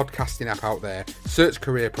any podcasting app out there, search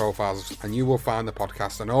Career Profiles, and you will find the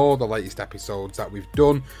podcast and all the latest episodes that we've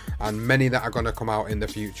done, and many that are going to come out in the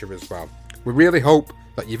future as well. We really hope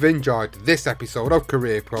that you've enjoyed this episode of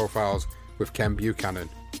Career Profiles with Ken Buchanan.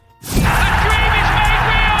 The dream is made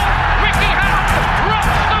real! Ricky Hatton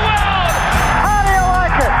rocks the world! How do you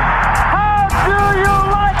like it? How do you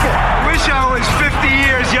like it? Wish I was 50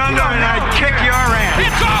 years younger and I'd kick your ass.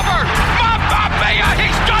 It's over!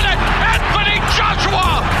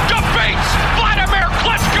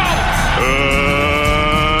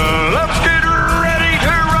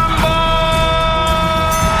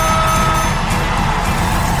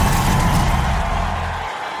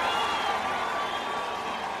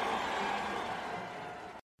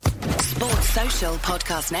 Sports Social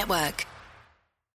Podcast Network.